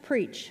just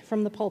preach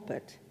from the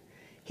pulpit.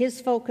 His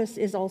focus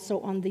is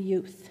also on the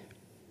youth.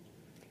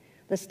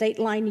 The State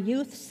Line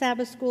Youth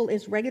Sabbath School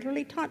is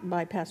regularly taught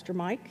by Pastor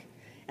Mike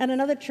and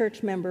another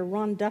church member,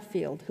 Ron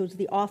Duffield, who's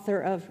the author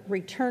of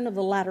Return of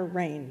the Latter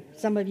Rain.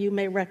 Some of you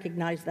may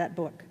recognize that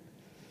book.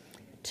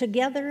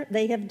 Together,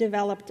 they have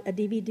developed a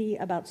DVD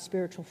about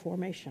spiritual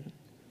formation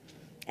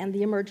and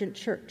the emergent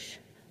church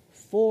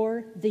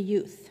for the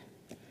youth,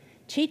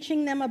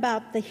 teaching them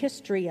about the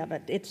history of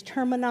it, its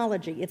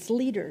terminology, its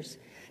leaders,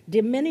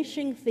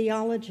 diminishing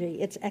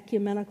theology, its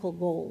ecumenical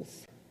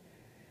goals,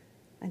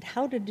 and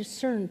how to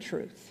discern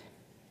truth,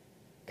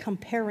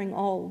 comparing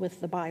all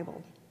with the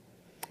Bible.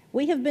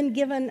 We have been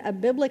given a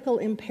biblical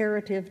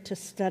imperative to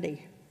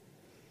study,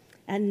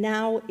 and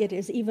now it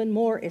is even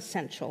more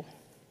essential.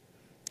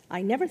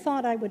 I never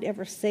thought I would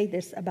ever say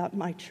this about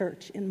my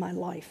church in my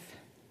life.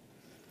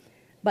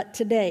 But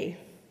today,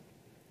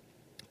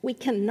 we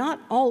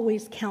cannot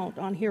always count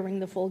on hearing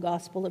the full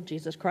gospel of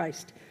Jesus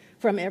Christ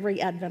from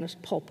every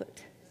Adventist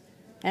pulpit.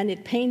 And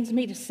it pains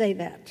me to say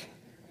that,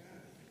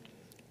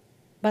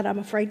 but I'm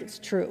afraid it's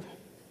true.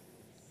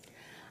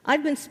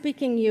 I've been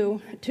speaking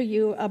to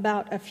you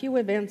about a few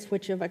events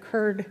which have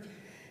occurred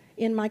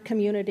in my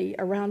community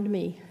around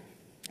me,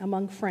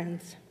 among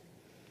friends,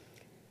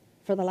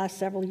 for the last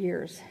several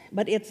years.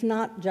 But it's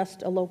not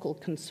just a local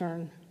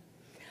concern.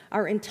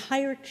 Our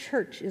entire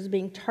church is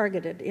being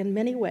targeted in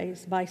many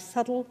ways by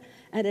subtle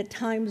and at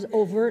times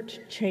overt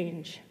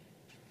change.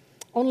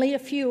 Only a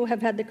few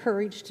have had the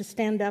courage to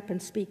stand up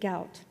and speak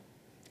out.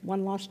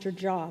 One lost her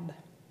job.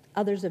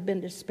 Others have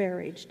been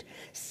disparaged.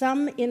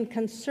 Some, in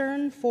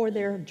concern for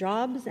their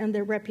jobs and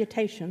their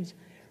reputations,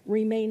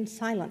 remain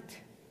silent.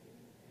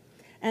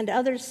 And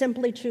others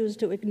simply choose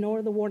to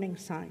ignore the warning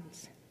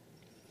signs.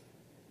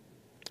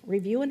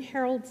 Review and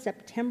Herald,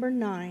 September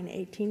 9,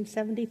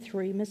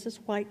 1873, Mrs.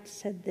 White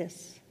said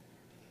this: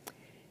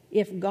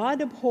 "If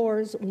God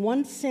abhors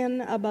one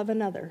sin above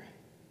another,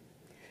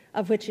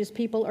 of which his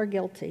people are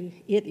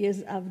guilty, it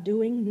is of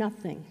doing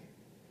nothing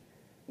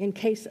in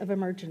case of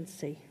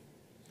emergency.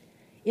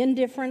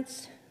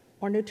 Indifference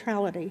or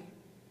neutrality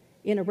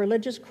in a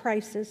religious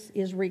crisis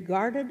is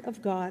regarded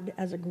of God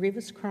as a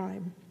grievous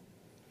crime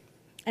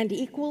and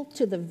equal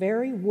to the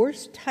very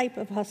worst type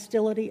of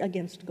hostility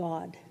against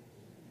God.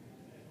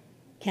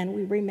 Can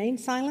we remain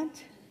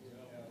silent?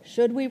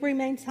 Should we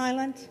remain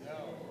silent?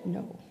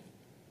 No.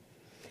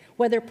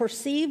 Whether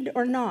perceived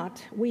or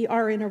not, we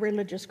are in a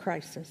religious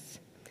crisis.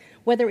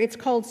 Whether it's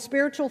called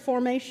spiritual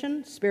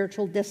formation,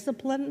 spiritual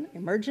discipline,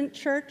 emergent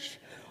church,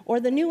 or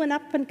the new and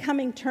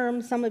up-and-coming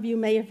term some of you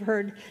may have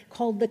heard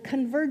called the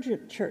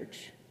convergent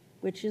church,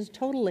 which is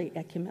totally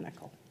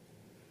ecumenical.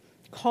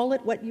 Call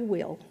it what you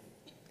will.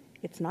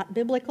 It's not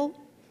biblical,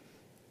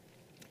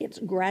 it's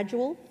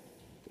gradual,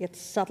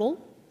 it's subtle,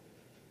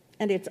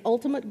 and its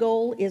ultimate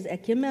goal is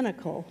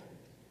ecumenical.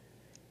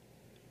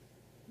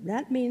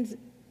 That means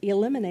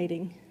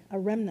eliminating a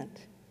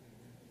remnant.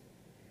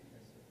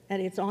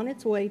 And it's on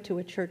its way to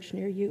a church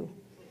near you.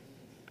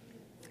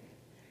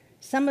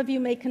 Some of you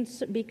may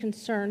be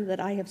concerned that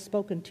I have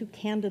spoken too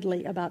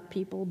candidly about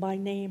people by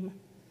name.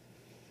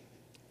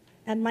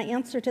 And my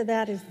answer to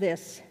that is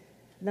this: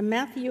 the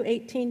Matthew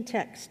 18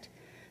 text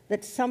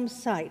that some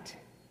cite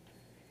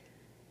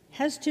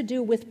has to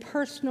do with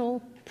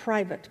personal,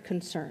 private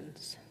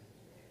concerns.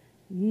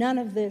 None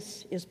of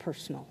this is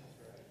personal.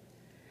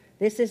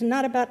 This is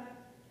not about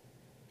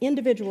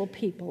individual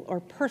people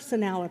or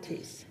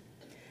personalities.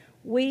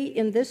 We,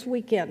 in this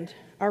weekend,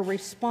 are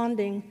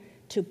responding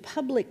to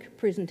public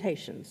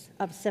presentations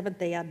of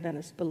Seventh-day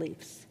Adventist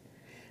beliefs.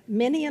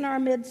 Many in our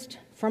midst,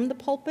 from the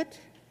pulpit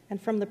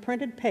and from the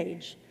printed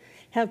page,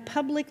 have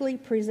publicly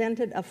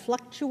presented a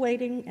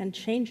fluctuating and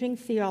changing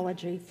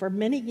theology for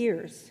many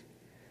years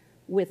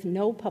with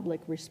no public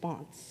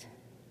response.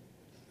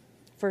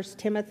 1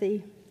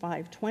 Timothy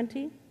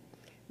 5:20,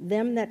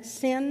 "Them that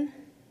sin,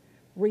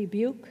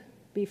 rebuke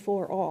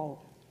before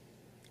all,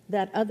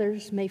 that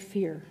others may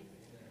fear."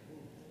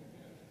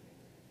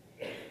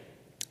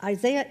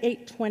 Isaiah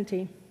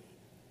 8:20,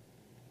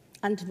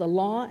 "Unto the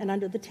law and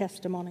unto the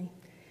testimony,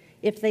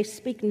 if they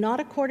speak not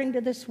according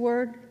to this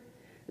word,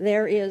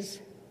 there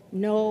is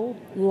no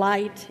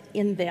light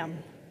in them."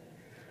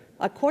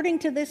 According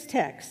to this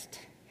text,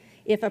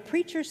 if a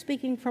preacher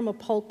speaking from a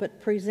pulpit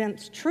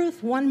presents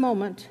truth one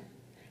moment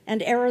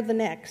and error the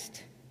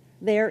next,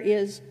 there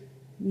is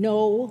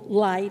no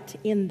light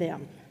in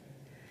them.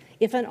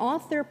 If an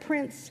author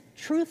prints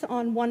truth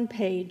on one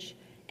page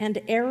and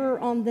error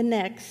on the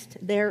next,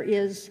 there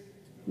is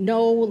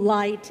no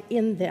light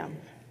in them.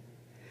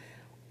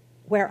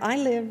 Where I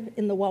live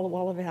in the Walla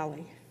Walla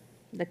Valley,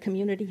 the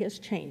community has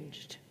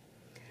changed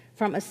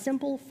from a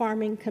simple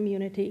farming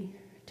community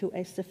to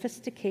a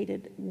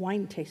sophisticated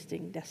wine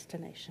tasting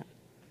destination.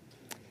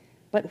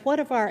 But what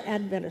of our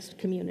Adventist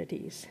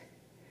communities?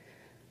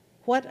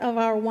 What of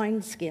our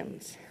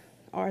wineskins?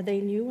 Are they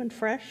new and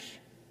fresh?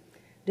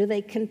 Do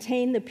they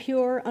contain the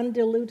pure,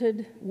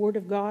 undiluted Word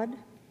of God?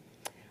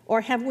 Or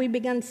have we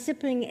begun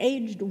sipping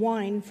aged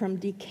wine from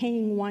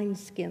decaying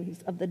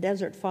wineskins of the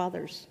Desert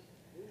Fathers,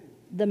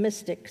 the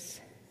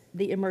mystics,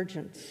 the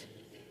emergents?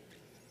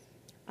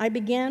 I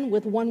began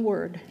with one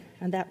word,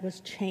 and that was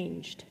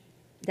changed.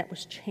 That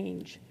was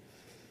change.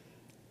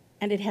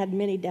 And it had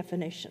many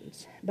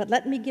definitions. But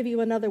let me give you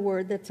another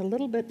word that's a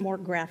little bit more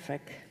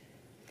graphic.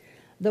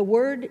 The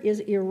word is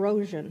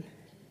erosion.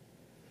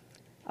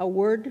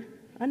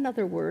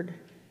 Another word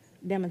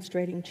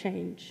demonstrating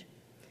change.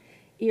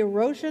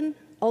 Erosion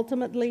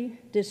ultimately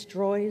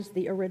destroys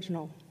the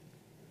original.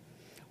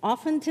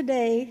 Often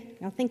today,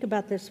 now think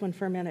about this one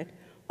for a minute.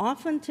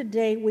 Often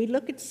today we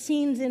look at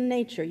scenes in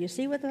nature. You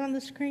see what's on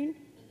the screen?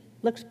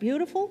 Looks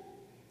beautiful,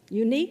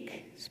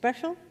 unique,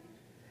 special.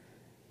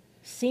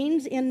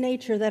 scenes in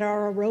nature that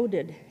are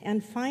eroded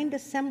and find a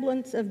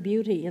semblance of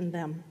beauty in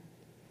them.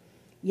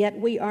 Yet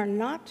we are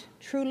not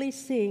truly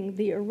seeing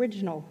the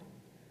original,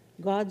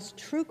 God's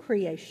true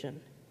creation,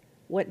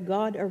 what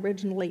God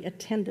originally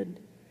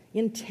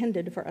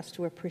intended for us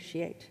to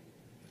appreciate.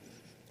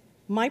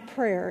 My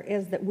prayer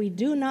is that we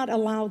do not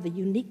allow the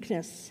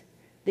uniqueness,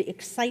 the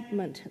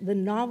excitement, the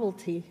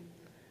novelty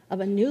of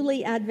a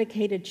newly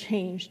advocated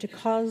change to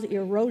cause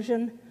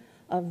erosion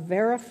of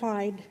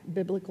verified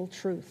biblical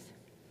truth.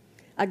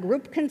 A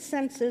group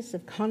consensus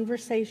of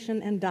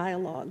conversation and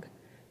dialogue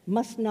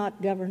must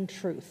not govern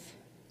truth.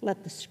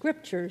 Let the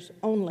scriptures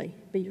only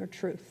be your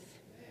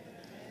truth.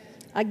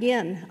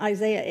 Again,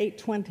 Isaiah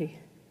 8:20,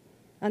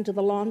 unto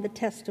the law and the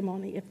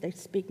testimony, if they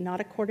speak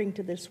not according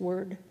to this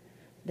word,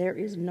 there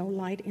is no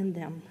light in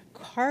them.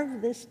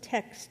 Carve this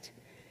text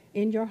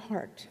in your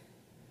heart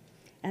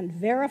and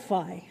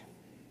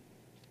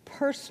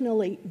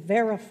personally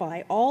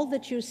verify all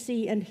that you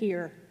see and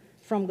hear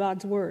from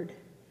God's word.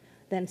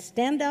 Then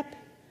stand up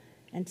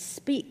and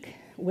speak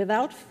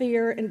without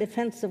fear in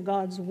defense of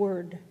God's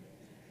word.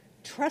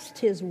 Trust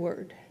his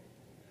word.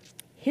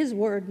 His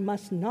word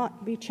must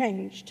not be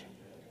changed.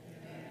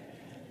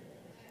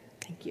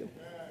 Thank you.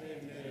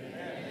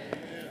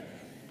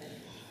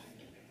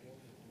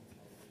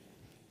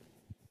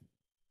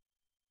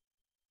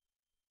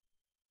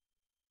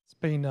 It's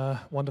been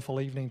a wonderful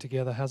evening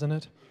together, hasn't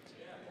it?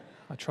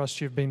 I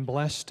trust you've been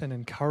blessed and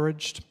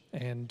encouraged,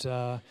 and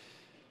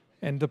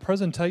the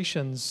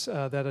presentations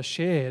that are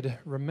shared,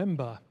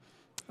 remember,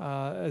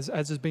 as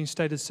has been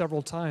stated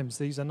several times,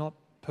 these are not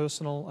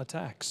personal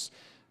attacks.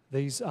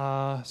 These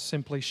are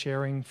simply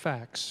sharing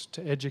facts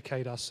to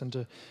educate us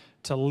and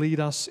to lead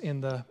us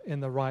in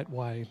the right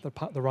way,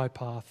 the right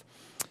path.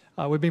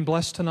 We've been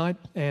blessed tonight,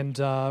 and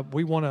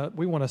we want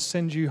to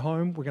send you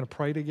home. We're going to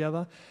pray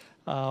together.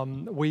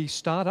 We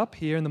start up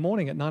here in the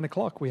morning at 9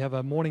 o'clock. We have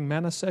a morning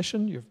manna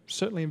session. You're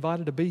certainly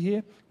invited to be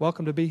here.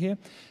 Welcome to be here.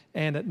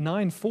 And at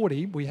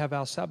 9:40, we have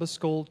our Sabbath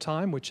school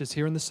time, which is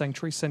here in the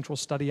sanctuary, Central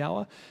Study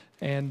Hour.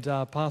 And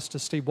Pastor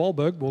Steve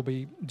Wahlberg will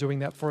be doing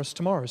that for us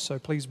tomorrow. So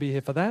please be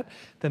here for that.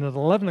 Then at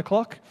 11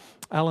 o'clock,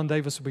 Alan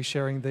Davis will be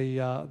sharing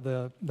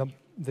the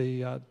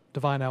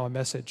Divine Hour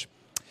message.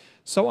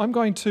 So I'm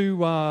going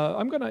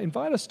to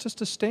invite us just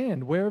to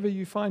stand wherever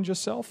you find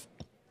yourself.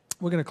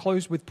 We're going to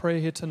close with prayer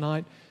here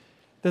tonight.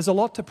 There's a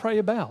lot to pray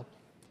about,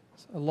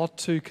 a lot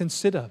to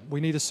consider. We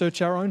need to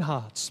search our own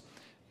hearts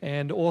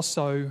and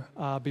also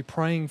be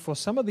praying for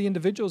some of the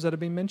individuals that have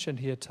been mentioned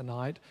here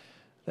tonight,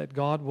 that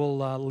God will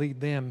lead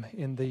them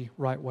in the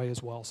right way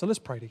as well. So let's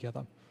pray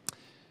together.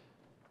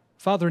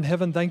 Father in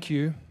heaven, thank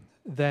you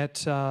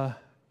that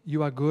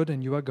you are good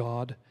and you are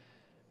God.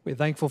 We're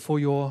thankful for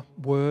your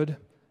word,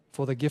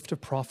 for the gift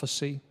of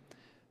prophecy,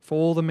 for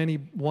all the many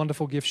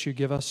wonderful gifts you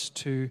give us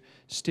to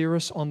steer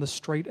us on the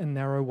straight and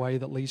narrow way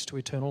that leads to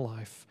eternal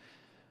life.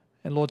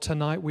 And Lord,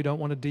 tonight we don't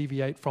want to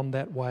deviate from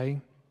that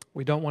way.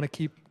 We don't want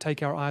to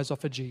take our eyes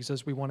off of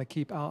Jesus. We want to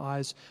keep our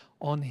eyes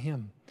on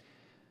him.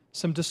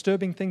 Some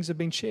disturbing things have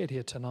been shared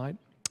here tonight.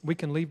 We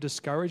can leave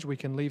discouraged. We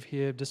can leave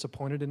here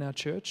disappointed in our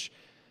church.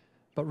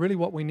 But really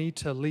what we need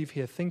to leave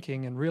here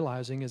thinking and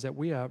realizing is that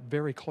we are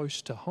very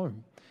close to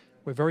home.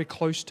 We're very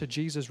close to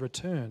Jesus'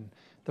 return.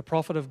 The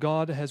prophet of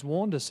God has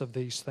warned us of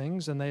these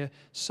things, and they are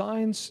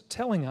signs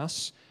telling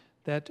us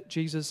that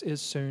Jesus is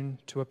soon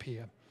to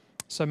appear.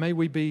 So may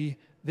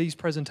these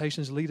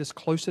presentations lead us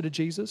closer to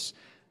Jesus,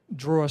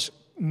 draw us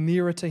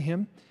nearer to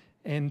him,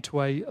 and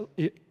to a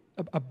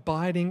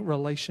abiding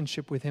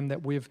relationship with him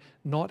that we've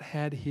not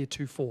had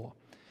heretofore.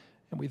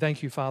 And we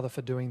thank you, Father,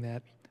 for doing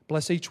that.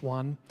 Bless each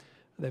one.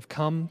 They've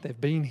come, they've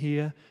been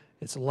here,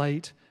 it's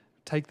late.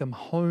 Take them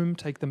home,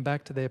 take them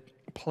back to their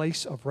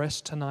place of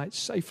rest tonight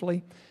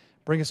safely.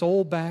 Bring us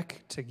all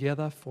back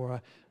together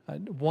for a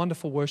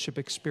wonderful worship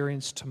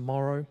experience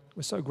tomorrow.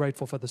 We're so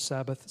grateful for the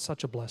Sabbath. It's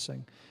such a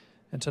blessing.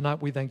 And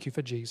tonight we thank you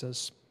for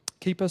Jesus.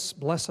 Keep us,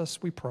 bless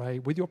us, we pray,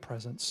 with your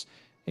presence.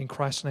 In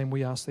Christ's name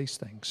we ask these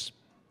things.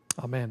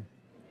 Amen.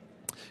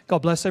 God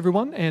bless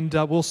everyone, and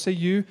we'll see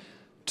you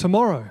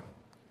tomorrow.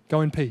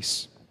 Go in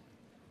peace.